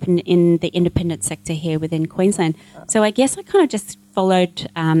door opened in the independent sector here within Queensland. So I guess I kind of just followed,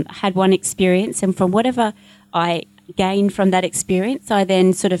 had one experience, and from whatever I gained from that experience, I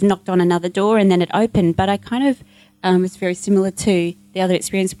then sort of knocked on another door and then it opened. But I kind of was very similar to the other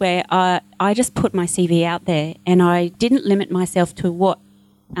experience where I just put my CV out there and I didn't limit myself to what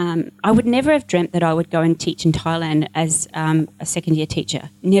I would never have dreamt that I would go and teach in Thailand as a second-year teacher.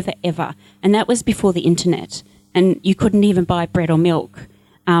 Never, ever. And that was before the internet. And you couldn't even buy bread or milk.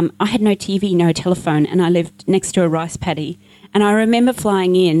 I had no TV, no telephone, and I lived next to a rice paddy. And I remember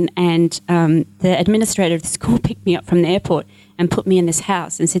flying in and the administrator of the school picked me up from the airport and put me in this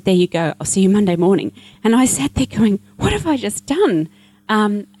house and said, there you go, I'll see you Monday morning. And I sat there going, what have I just done?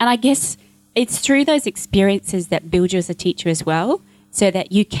 And I guess it's through those experiences that build you as a teacher as well, so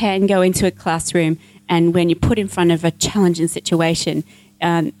that you can go into a classroom and when you're put in front of a challenging situation,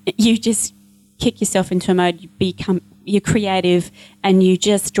 you just kick yourself into a mode, you're creative and you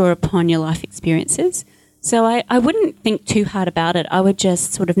just draw upon your life experiences. So I wouldn't think too hard about it. I would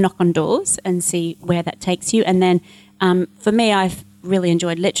just sort of knock on doors and see where that takes you. And then for me, I've really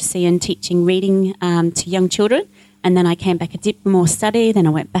enjoyed literacy and teaching reading to young children. And then I came back, I did more study, then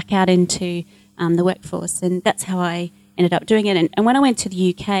I went back out into the workforce, and that's how I ended up doing it. And when I went to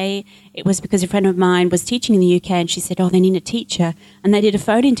the UK, it was because a friend of mine was teaching in the UK and she said, oh, they need a teacher. And they did a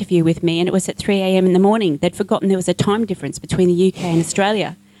phone interview with me and it was at 3 a.m. in the morning. They'd forgotten there was a time difference between the UK and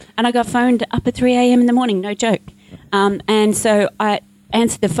Australia. And I got phoned up at 3 a.m. in the morning, no joke. And so I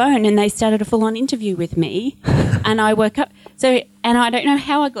answered the phone and they started a full-on interview with me and I woke up. And I don't know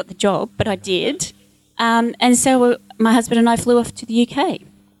how I got the job, but I did. And so my husband and I flew off to the UK.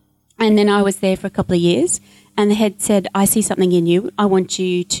 And then I was there for a couple of years. And the head said, I see something in you. I want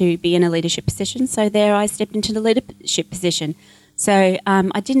you to be in a leadership position. So there I stepped into the leadership position. So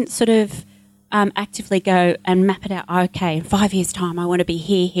I didn't sort of actively go and map it out. Okay, in 5 years' time, I want to be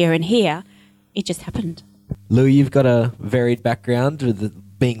here, here and here. It just happened. Louis, you've got a varied background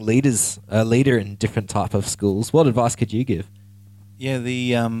with being a leader in different type of schools. What advice could you give? Yeah,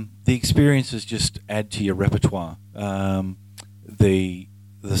 the experiences just add to your repertoire.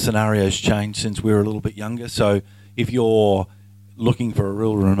 The scenarios change since we were a little bit younger. So if you're looking for a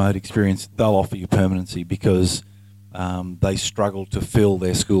real remote experience, they'll offer you permanency because they struggle to fill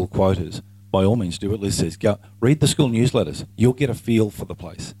their school quotas. By all means, do what Liz says. Go read the school newsletters. You'll get a feel for the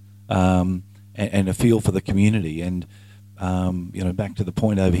place and a feel for the community. And back to the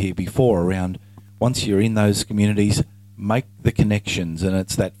point over here before around once you're in those communities, make the connections, and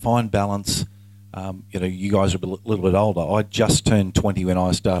it's that fine balance. You guys are a little bit older. I just turned 20 when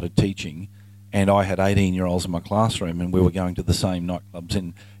I started teaching, and I had 18-year-olds in my classroom, and we were going to the same nightclubs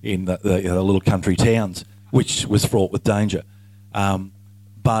in the little country towns, which was fraught with danger.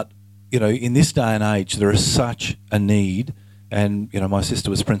 But in this day and age, there is such a need. And my sister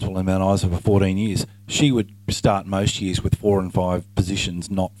was principal in Mount Isa for 14 years. She would start most years with 4 and 5 positions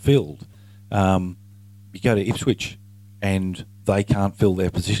not filled. You go to Ipswich, and they can't fill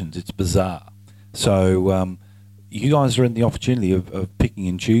their positions. It's bizarre. So you guys are in the opportunity of picking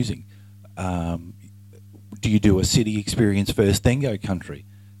and choosing. Do you do a city experience first, then go country?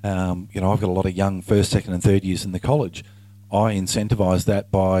 I've got a lot of young first, second and third years in the college. I incentivise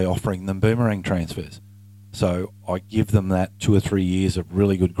that by offering them boomerang transfers. So I give them that 2 or 3 years of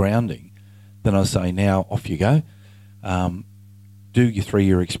really good grounding. Then I say, now off you go. Do your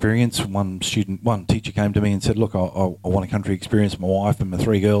 3-year experience. One teacher came to me and said, look, I want a country experience, my wife and my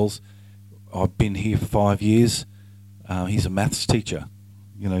 3 girls. I've been here for 5 years. He's a maths teacher.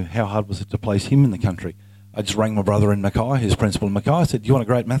 How hard was it to place him in the country? I just rang my brother in Mackay, who's principal in Mackay. I said, do you want a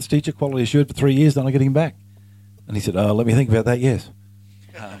great maths teacher, quality assured for 3 years, then I'll get him back? And he said, let me think about that, yes.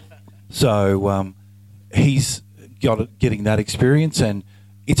 So he's getting that experience, and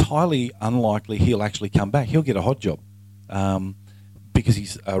it's highly unlikely he'll actually come back. He'll get a hot job because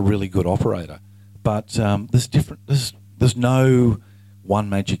he's a really good operator. But there's no one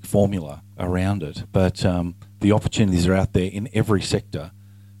magic formula around it, but the opportunities are out there in every sector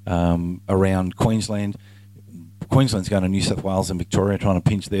around Queensland. Queensland's going to New South Wales and Victoria trying to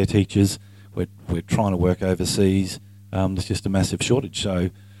pinch their teachers. We're trying to work overseas. There's just a massive shortage. So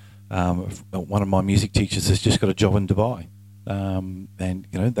One of my music teachers has just got a job in Dubai, and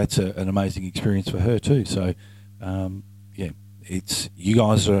that's an amazing experience for her too. So, it's you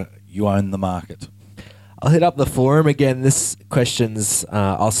own the market. I'll hit up the forum again. This question's,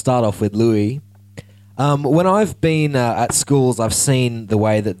 I'll start off with Louis. When I've been at schools, I've seen the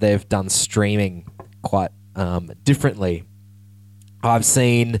way that they've done streaming quite differently. I've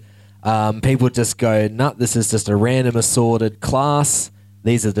seen people just go, this is just a random assorted class.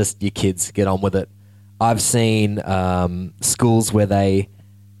 These are just your kids, get on with it. I've seen schools where they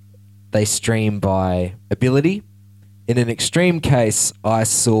stream by ability. In an extreme case, I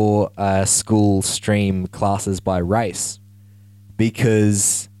saw a school stream classes by race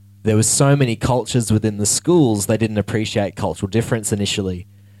because there was so many cultures within the schools, they didn't appreciate cultural difference initially.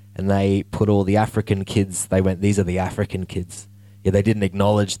 And they put all the African kids, they went, these are the African kids. Yeah, they didn't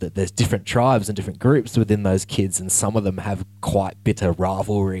acknowledge that there's different tribes and different groups within those kids, and some of them have quite bitter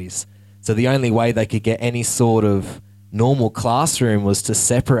rivalries. So the only way they could get any sort of normal classroom was to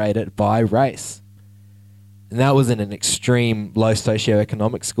separate it by race. And that was in an extreme low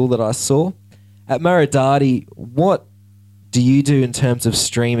socioeconomic school that I saw. At Maridati, what do you do in terms of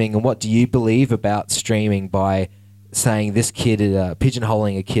streaming, and what do you believe about streaming by saying this kid,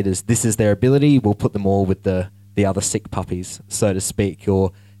 pigeonholing a kid as this is their ability, we'll put them all with the other sick puppies, so to speak?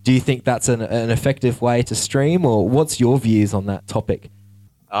 Or do you think that's an effective way to stream, or what's your views on that topic?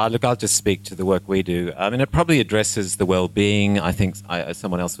 Look, I'll just speak to the work we do. I mean, it probably addresses the well-being. I think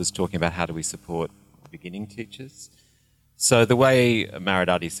someone else was talking about how do we support beginning teachers. So the way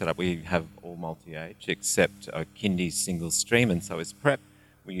Maridati is set up, we have all multi-age except a kindy single stream, and so is prep.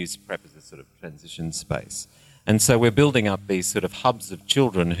 We use prep as a sort of transition space. And so we're building up these sort of hubs of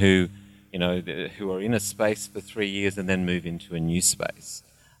children who are in a space for 3 years and then move into a new space.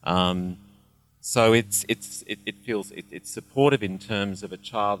 So it feels supportive in terms of a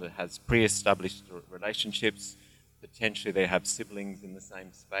child that has pre-established relationships. Potentially they have siblings in the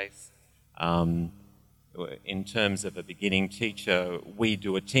same space. In terms of a beginning teacher, we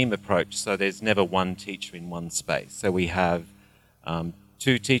do a team approach, so there's never one teacher in one space. So we have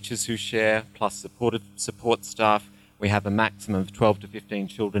 2 teachers who share, plus support staff. We have a maximum of 12 to 15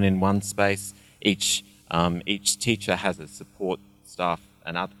 children in one space. Each teacher has a support staff,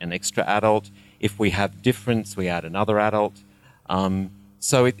 an extra adult. If we have difference, we add another adult.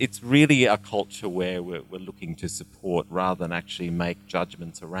 So it's really a culture where we're looking to support rather than actually make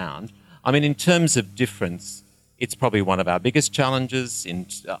judgments around. I mean, in terms of difference, it's probably one of our biggest challenges.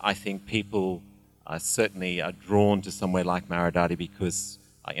 I think people certainly are drawn to somewhere like Maridati because,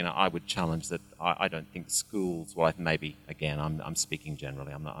 I would challenge that. I don't think schools. Well, maybe again, I'm speaking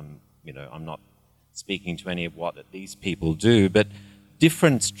generally. I'm not speaking to any of what these people do. But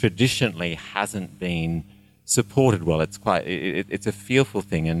difference traditionally hasn't been supported well. It's a fearful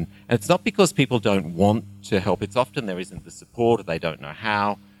thing, and it's not because people don't want to help. It's often there isn't the support, or they don't know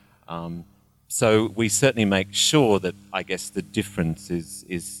how. So we certainly make sure that, I guess, the difference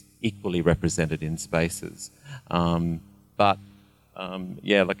is equally represented in spaces.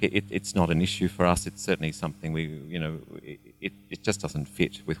 It's not an issue for us. It's certainly something it just doesn't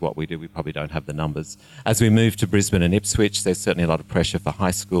fit with what we do. We probably don't have the numbers. As we move to Brisbane and Ipswich, there's certainly a lot of pressure for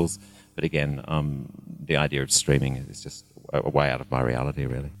high schools. But again, the idea of streaming is just a way out of my reality,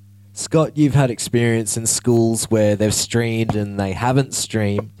 really. Scott, you've had experience in schools where they've streamed and they haven't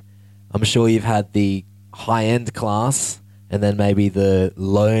streamed. I'm sure you've had the high-end class and then maybe the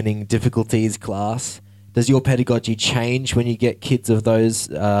learning difficulties class. Does your pedagogy change when you get kids of those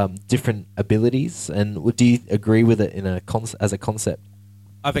different abilities? And do you agree with it as a concept?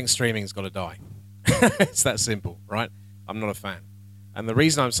 I think streaming's got to die. It's that simple, right? I'm not a fan. And the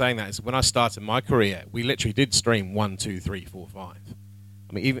reason I'm saying that is when I started my career, we literally did stream 1, 2, 3, 4, 5.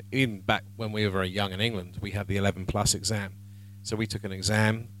 I mean, even back when we were very young in England, we had the 11 plus exam. So we took an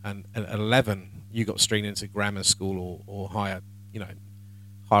exam, and at 11, you got streamed into grammar school or higher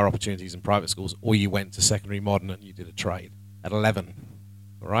opportunities in private schools, or you went to secondary modern and you did a trade at 11.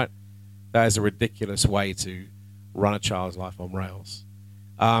 All right, that is a ridiculous way to run a child's life on rails.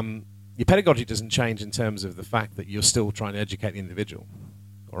 Your pedagogy doesn't change in terms of the fact that you're still trying to educate the individual.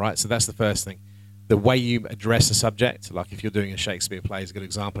 All right, so that's the first thing. The way you address a subject, like if you're doing a Shakespeare play, is a good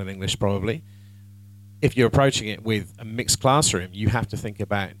example in English probably. If you're approaching it with a mixed classroom, you have to think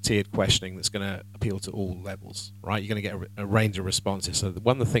about tiered questioning that's going to appeal to all levels, right? You're going to get a range of responses. So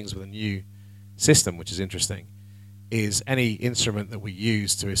one of the things with a new system, which is interesting, is any instrument that we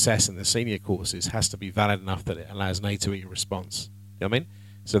use to assess in the senior courses has to be valid enough that it allows an A to E response. You know what I mean?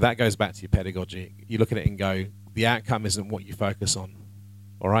 So that goes back to your pedagogy. You look at it and go, the outcome isn't what you focus on,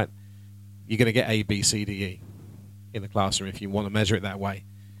 all right? You're going to get A, B, C, D, E in the classroom if you want to measure it that way.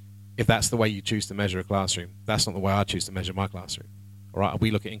 if that's the way you choose to measure a classroom, that's not the way I choose to measure my classroom. All right,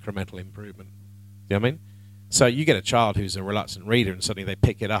 we look at incremental improvement. Do you know what I mean? So you get a child who's a reluctant reader and suddenly they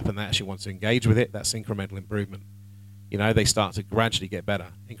pick it up and they actually want to engage with it, that's incremental improvement. You know, they start to gradually get better,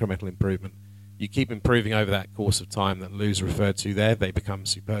 incremental improvement. You keep improving over that course of time that Lou's referred to there, they become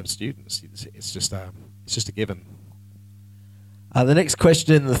superb students. It's just a given. The next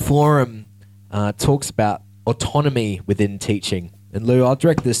question in the forum talks about autonomy within teaching. And Lou, I'll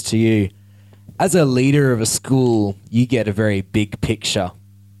direct this to you. As a leader of a school, you get a very big picture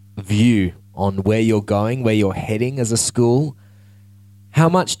view on where you're going, where you're heading as a school. How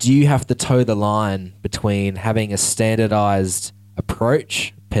much do you have to toe the line between having a standardized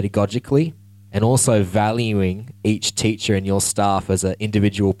approach pedagogically and also valuing each teacher and your staff as an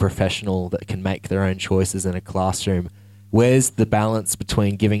individual professional that can make their own choices in a classroom? Where's the balance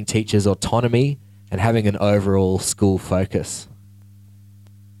between giving teachers autonomy and having an overall school focus?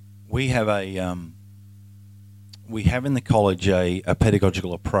 We have in the college a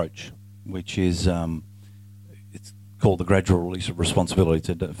pedagogical approach, which is it's called the gradual release of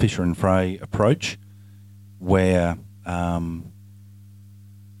responsibility. It's a Fisher and Frey approach, where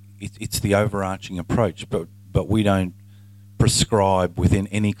it's the overarching approach, but we don't prescribe within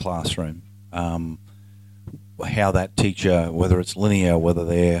any classroom how that teacher, whether it's linear, whether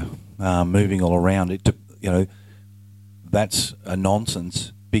they're moving all around. That's a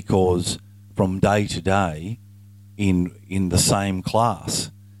nonsense, because from day to day in the same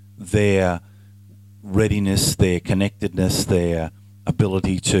class, their readiness, their connectedness, their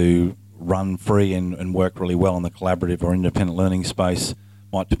ability to run free and work really well in the collaborative or independent learning space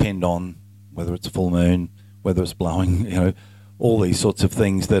might depend on whether it's a full moon, whether it's blowing, all these sorts of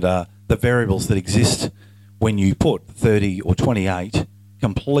things that are the variables that exist when you put 30 or 28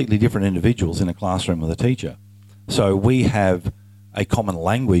 completely different individuals in a classroom with a teacher. So we have a common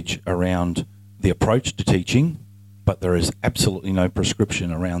language around the approach to teaching, but there is absolutely no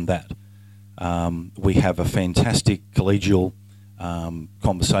prescription around that. We have a fantastic collegial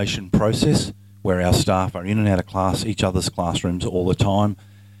conversation process where our staff are in and out of each other's classrooms all the time.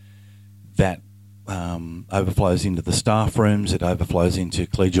 That overflows into the staff rooms, it overflows into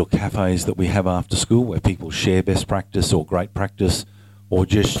collegial cafes that we have after school where people share best practice or great practice or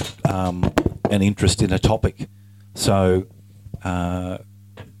just an interest in a topic. So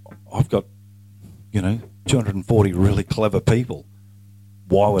I've got, 240 really clever people.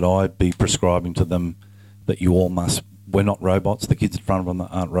 Why would I be prescribing to them that you all must? We're not robots. The kids in front of them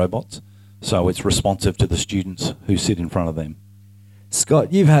aren't robots. So it's responsive to the students who sit in front of them.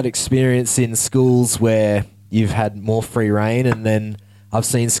 Scott, you've had experience in schools where you've had more free reign, and then I've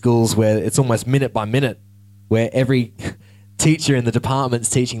seen schools where it's almost minute by minute, where every teacher in the department's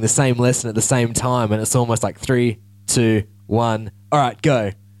teaching the same lesson at the same time, and it's almost like 3, 2, 1, all right,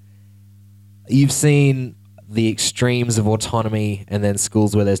 go. You've seen the extremes of autonomy and then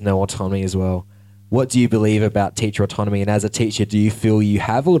schools where there's no autonomy as well. What do you believe about teacher autonomy? And as a teacher, do you feel you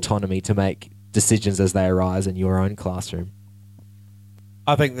have autonomy to make decisions as they arise in your own classroom?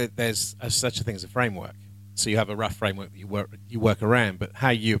 I think that there's such a thing as a framework. So you have a rough framework that you work around, but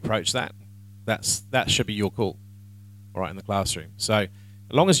how you approach that should be your call, all right, in the classroom. So as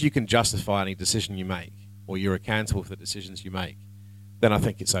long as you can justify any decision you make, or you're accountable for the decisions you make, then I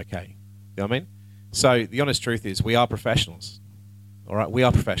think it's okay. You know what I mean? So the honest truth is we are professionals, all right? We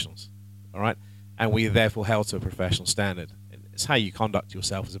are professionals, all right? And we are therefore held to a professional standard. It's how you conduct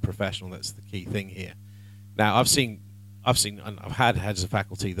yourself as a professional that's the key thing here. Now, I've had heads of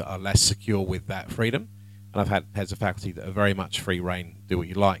faculty that are less secure with that freedom, and I've had heads of faculty that are very much free reign, do what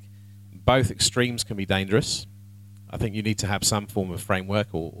you like. Both extremes can be dangerous. I think you need to have some form of framework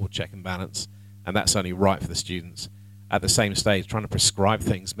or check and balance, and that's only right for the students. At the same stage, trying to prescribe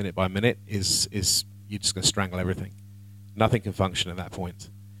things minute by minute is you're just going to strangle everything. Nothing can function at that point.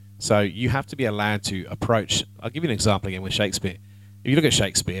 So you have to be allowed to approach. I'll give you an example again with Shakespeare. If you look at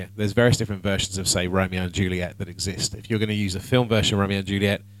Shakespeare, there's various different versions of, say, Romeo and Juliet that exist. If you're going to use a film version of Romeo and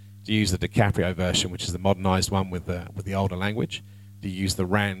Juliet, do you use the DiCaprio version, which is the modernized one with the older language? Do you use the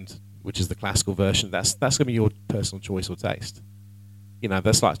Rand, which is the classical version? That's going to be your personal choice or taste.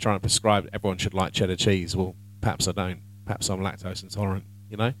 That's like trying to prescribe everyone should like cheddar cheese. Well, perhaps I don't. Perhaps I'm lactose intolerant.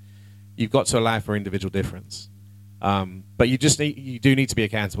 You've got to allow for individual difference. But you do need to be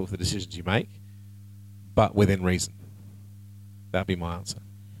accountable for the decisions you make, but within reason. That'd be my answer.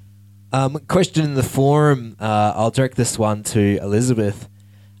 Question in the forum, I'll direct this one to Elizabeth.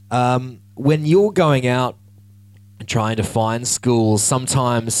 When you're going out and trying to find schools,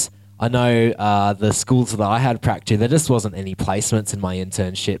 sometimes I know the schools that I had prac to, there just wasn't any placements in my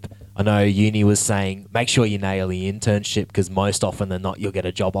internship. I know uni was saying, make sure you nail the internship because most often than not, you'll get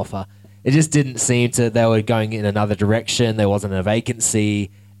a job offer. It just didn't seem to, they were going in another direction. There wasn't a vacancy.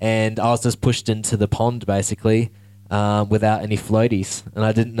 And I was just pushed into the pond, basically, without any floaties. And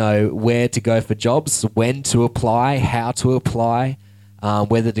I didn't know where to go for jobs, when to apply, how to apply,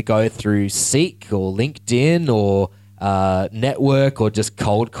 whether to go through Seek or LinkedIn or network or just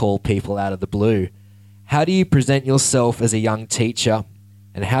cold call people out of the blue. How do you present yourself as a young teacher,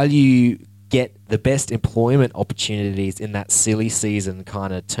 and how do you get the best employment opportunities in that silly season,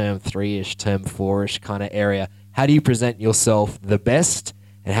 kind of term 3-ish, term 4-ish kind of area? How do you present yourself the best,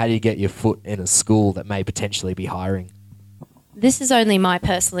 and how do you get your foot in a school that may potentially be hiring? This is only my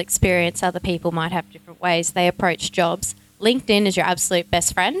personal experience. Other people might have different ways they approach jobs. LinkedIn is your absolute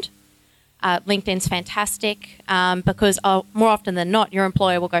best friend. LinkedIn's fantastic because more often than not, your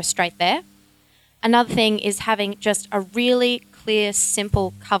employer will go straight there. Another thing is having just a really clear,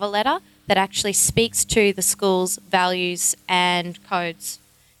 simple cover letter that actually speaks to the school's values and codes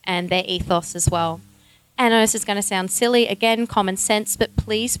and their ethos as well. And I know this is going to sound silly, again, common sense, but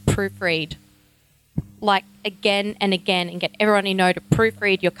please proofread. Like again and again, and get everyone you know to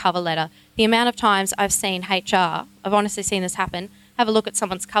proofread your cover letter. The amount of times I've seen HR, I've honestly seen this happen, have a look at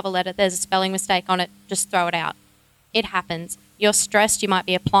someone's cover letter, there's a spelling mistake on it, just throw it out. It happens. You're stressed, you might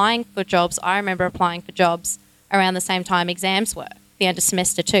be applying for jobs. I remember applying for jobs around the same time exams were, the end of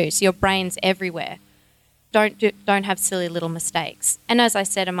semester 2, so your brain's everywhere. Don't have silly little mistakes. And as I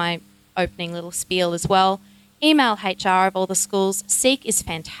said in my opening little spiel as well, email HR of all the schools. Seek is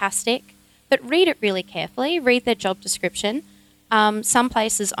fantastic, but read it really carefully. Read their job description. Some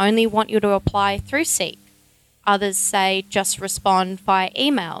places only want you to apply through Seek. Others say just respond via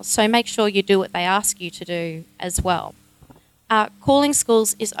email. So make sure you do what they ask you to do as well. Calling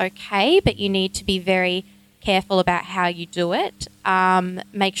schools is okay, but you need to be very careful about how you do it.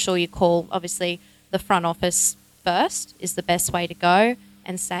 Make sure you call, obviously, the front office first is the best way to go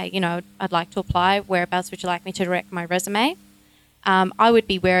and say, you know, I'd like to apply. Whereabouts would you like me to direct my resume? I would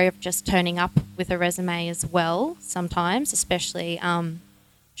be wary of just turning up with a resume as well sometimes, especially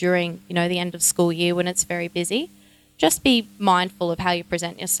during, you know, the end of school year when it's very busy. Just be mindful of how you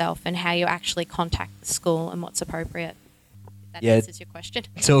present yourself and how you actually contact the school and what's appropriate. If that answers your question.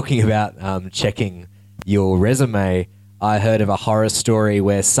 Talking about checking your resume, I heard of a horror story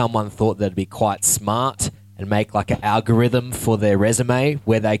where someone thought they'd be quite smart and make like an algorithm for their resume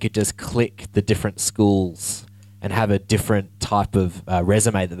where they could just click the different schools and have a different type of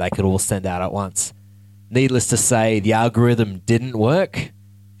resume that they could all send out at once. Needless to say, the algorithm didn't work.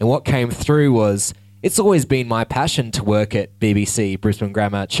 And what came through was, it's always been my passion to work at BBC, Brisbane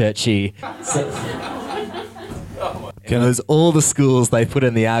Grammar, Churchie. It was all the schools they put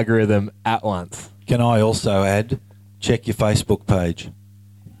in the algorithm at once. Can I also add, check your Facebook page.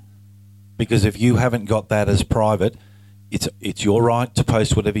 Because if you haven't got that as private, it's your right to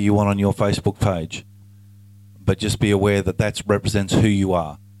post whatever you want on your Facebook page. But just be aware that that represents who you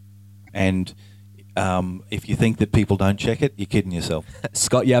are. And if you think that people don't check it, you're kidding yourself.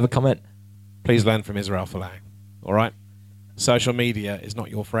 Scott, you have a comment? Please learn from Israel Folau. All right? Social media is not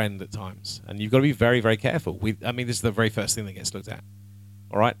your friend at times. And you've got to be very, very careful. This is the very first thing that gets looked at.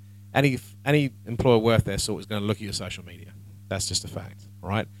 All right? Any employer worth their salt is going to look at your social media. That's just a fact. All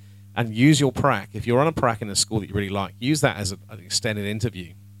right? And use your prac. If you're on a prac in a school that you really like, use that as an extended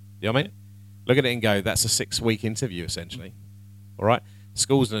interview. You know what I mean? Look at it and go, that's a 6-week interview, essentially. All right?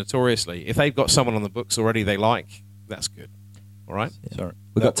 Schools notoriously, if they've got someone on the books already they like, that's good. All right? Yeah. Sorry.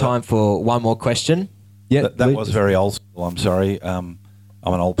 We've got time for one more question. Yeah, that was very old school. I'm sorry. I'm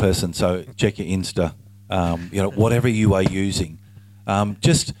an old person, so check your Insta. Whatever you are using.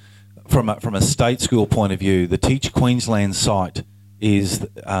 Just from a state school point of view, the Teach Queensland site is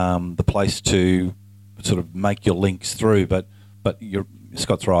the place to sort of make your links through. But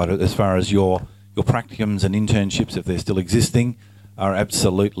Scott's right, as far as your practicums and internships, if they're still existing, are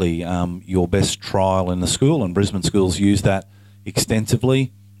absolutely your best trial in the school, and Brisbane schools use that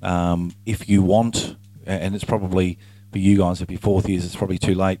extensively. If you want, and it's probably for you guys, if you're 4th years, it's probably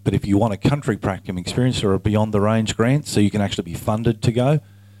too late, but if you want a country practicum experience or a beyond the range grant, so you can actually be funded to go.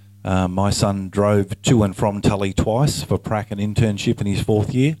 My son drove to and from Tully twice for prac and internship in his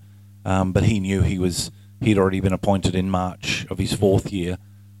 4th year, but he knew he'd already been appointed in March of his 4th year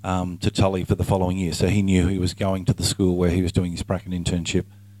to Tully for the following year. So he knew he was going to the school where he was doing his prac and internship,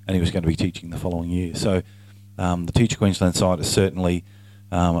 and he was going to be teaching the following year. So the Teach Queensland site is certainly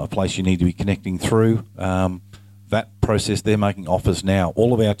a place you need to be connecting through. That process, they're making offers now.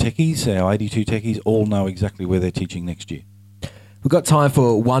 All of our techies, our 82 techies, all know exactly where they're teaching next year. We've got time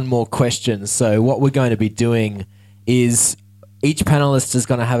for one more question. So what we're going to be doing is Each panelist is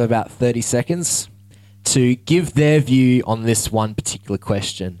going to have about 30 seconds to give their view on this one particular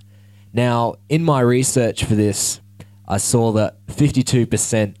question. Now, in my research for this, I saw that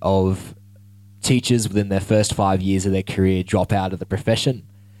 52% of teachers within their first 5 years of their career drop out of the profession.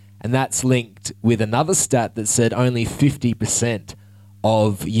 And that's linked with another stat that said only 50%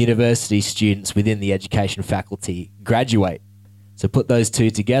 of university students within the education faculty graduate. So put those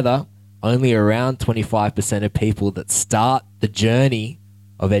two together, only around 25% of people that start the journey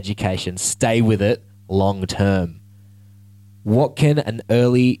of education stay with it long term. What can an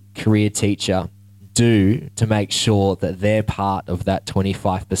early career teacher do to make sure that they're part of that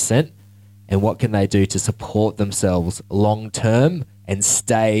 25%? And what can they do to support themselves long term and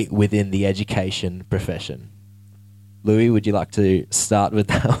stay within the education profession? Louis, would you like to start with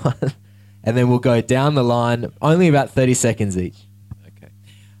that one? And then we'll go down the line, only about 30 seconds each. Okay.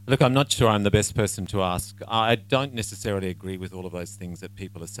 Look, I'm not sure I'm the best person to ask. I don't necessarily agree with all of those things that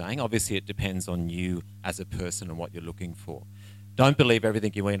people are saying. Obviously, it depends on you as a person and what you're looking for. Don't believe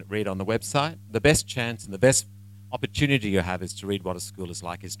everything you read on the website. The best chance and the best opportunity you have is to read what a school is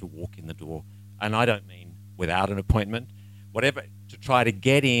like, is to walk in the door. And I don't mean without an appointment, whatever, to try to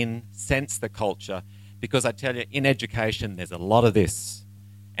get in, sense the culture, because I tell you, in education, there's a lot of this,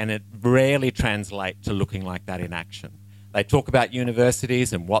 and it rarely translates to looking like that in action. They talk about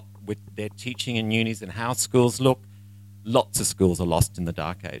universities and what with their teaching in unis and how schools look. Lots of schools are lost in the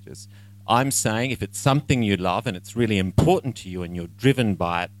dark ages. I'm saying if it's something you love and it's really important to you and you're driven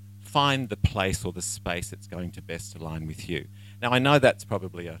by it, find the place or the space that's going to best align with you. Now, I know that's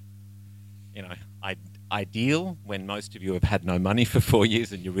probably ideal when most of you have had no money for 4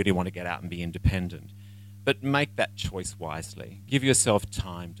 years and you really want to get out and be independent. But make that choice wisely. Give yourself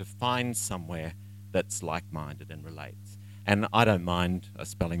time to find somewhere that's like-minded and relates. And I don't mind a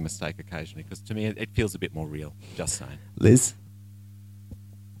spelling mistake occasionally, because to me it feels a bit more real, just saying. Liz?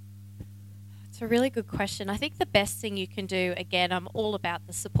 It's a really good question. I think the best thing you can do, again, I'm all about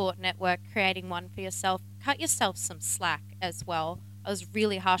the support network, creating one for yourself. Cut yourself some slack as well. I was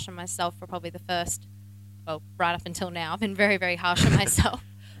really harsh on myself for probably the first, right up until now. I've been very, very harsh on myself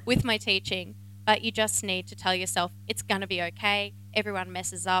with my teaching. But you just need to tell yourself it's going to be okay. Everyone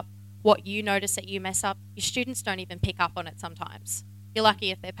messes up. What you notice that you mess up, your students don't even pick up on it sometimes. You're lucky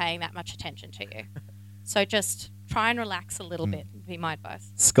if they're paying that much attention to you. So just try and relax a little bit, would be my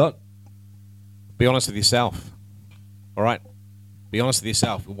advice. Scott? Be honest with yourself. All right? Be honest with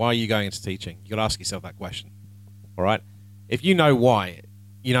yourself. Why are you going into teaching? You've got to ask yourself that question. All right? If you know why,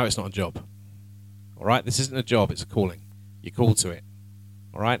 you know it's not a job. All right? This isn't a job, it's a calling. You're called to it.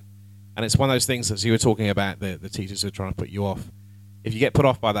 All right? And it's one of those things, as you were talking about, the teachers who are trying to put you off. If you get put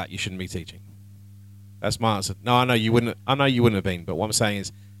off by that, you shouldn't be teaching. That's my answer. No, I know you wouldn't have been, but what I'm saying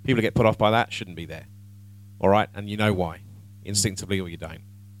is people who get put off by that shouldn't be there. All right? And you know why, instinctively, or you don't.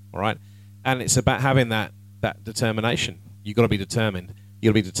 All right? And it's about having that determination. You've got to be determined.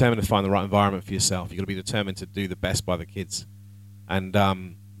 You've got to be determined to find the right environment for yourself. You've got to be determined to do the best by the kids. And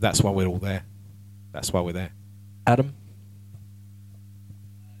that's why we're all there. That's why we're there. Adam?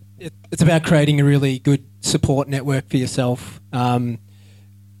 It's about creating a really good support network for yourself.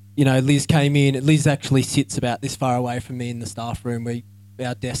 Liz came in. Liz actually sits about this far away from me in the staff room.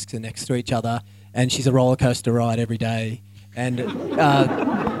 Our desks are next to each other, and she's a roller coaster ride every day. And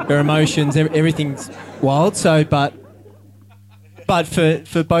her emotions, everything's wild. So, but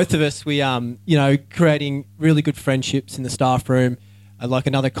for both of us, we creating really good friendships in the staff room. Like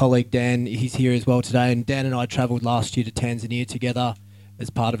another colleague, Dan, he's here as well today, and Dan and I travelled last year to Tanzania together as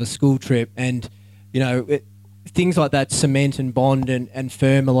part of a school trip, and things like that cement and bond and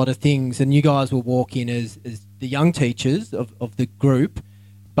firm a lot of things. And you guys will walk in as the young teachers of the group,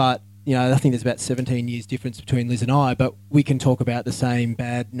 but I think there's about 17 years difference between Liz and I, but we can talk about the same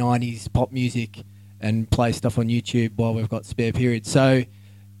bad 90s pop music and play stuff on YouTube while we've got spare periods. So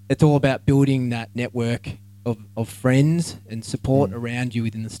it's all about building that network of friends and support around you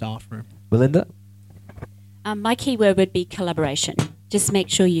within the staff room. Melinda? My key word would be collaboration. Just make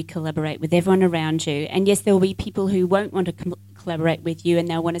sure you collaborate with everyone around you. And yes, there will be people who won't want to collaborate with you and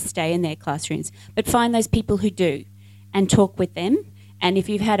they'll want to stay in their classrooms. But find those people who do and talk with them. And if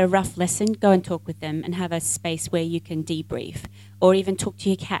you've had a rough lesson, go and talk with them and have a space where you can debrief, or even talk to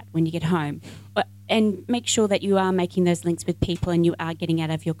your cat when you get home. And make sure that you are making those links with people and you are getting out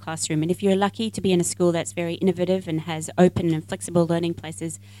of your classroom. And if you're lucky to be in a school that's very innovative and has open and flexible learning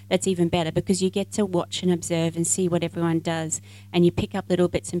places, that's even better, because you get to watch and observe and see what everyone does, and you pick up little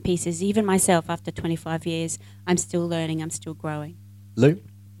bits and pieces. Even myself, after 25 years, I'm still learning, I'm still growing. Lou?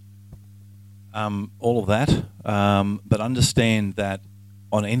 All of that, but understand that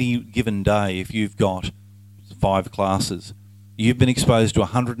on any given day, if you've got 5 classes, you've been exposed to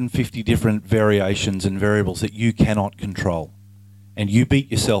 150 different variations and variables that you cannot control. And you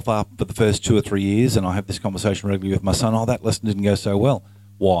beat yourself up for the first 2 or 3 years, and I have this conversation regularly with my son, oh, that lesson didn't go so well.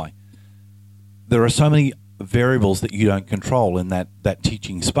 Why? There are so many variables that you don't control in that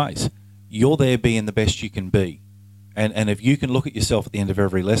teaching space. You're there being the best you can be. And if you can look at yourself at the end of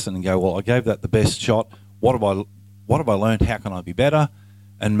every lesson and go, well, I gave that the best shot, what have I learned, how can I be better,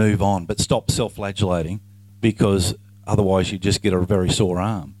 and move on. But stop self-flagellating, because otherwise you just get a very sore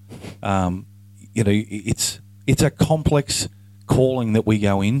arm. It's a complex calling that we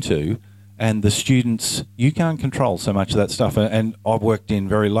go into, and the students, you can't control so much of that stuff. And I've worked in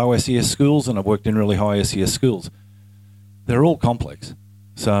very low SES schools and I've worked in really high SES schools. They're all complex.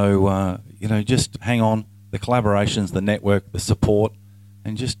 So, just hang on, the collaborations, the network, the support,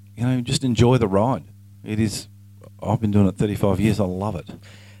 and just enjoy the ride. I've been doing it 35 years. I love it.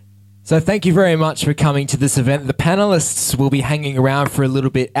 So thank you very much for coming to this event. The panelists will be hanging around for a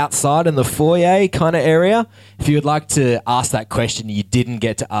little bit outside in the foyer kind of area. If you would like to ask that question you didn't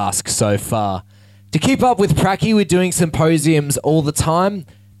get to ask so far. To keep up with Pracky, we're doing symposiums all the time.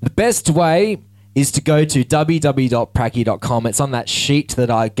 The best way is to go to www.pracky.com. It's on that sheet that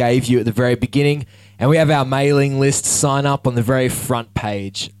I gave you at the very beginning. And we have our mailing list sign up on the very front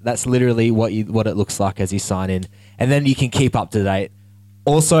page. That's literally what it looks like as you sign in. And then you can keep up to date.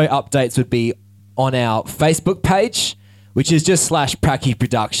 Also, updates would be on our Facebook page, which is just /Pracky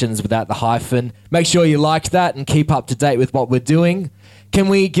Productions without the hyphen. Make sure you like that and keep up to date with what we're doing. Can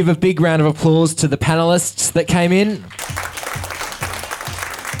we give a big round of applause to the panelists that came in?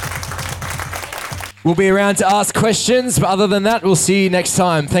 We'll be around to ask questions, but other than that, we'll see you next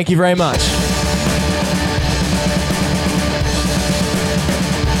time. Thank you very much.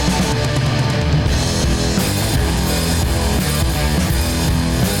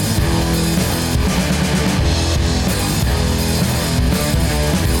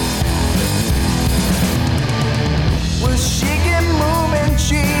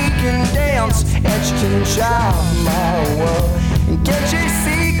 Child, my world.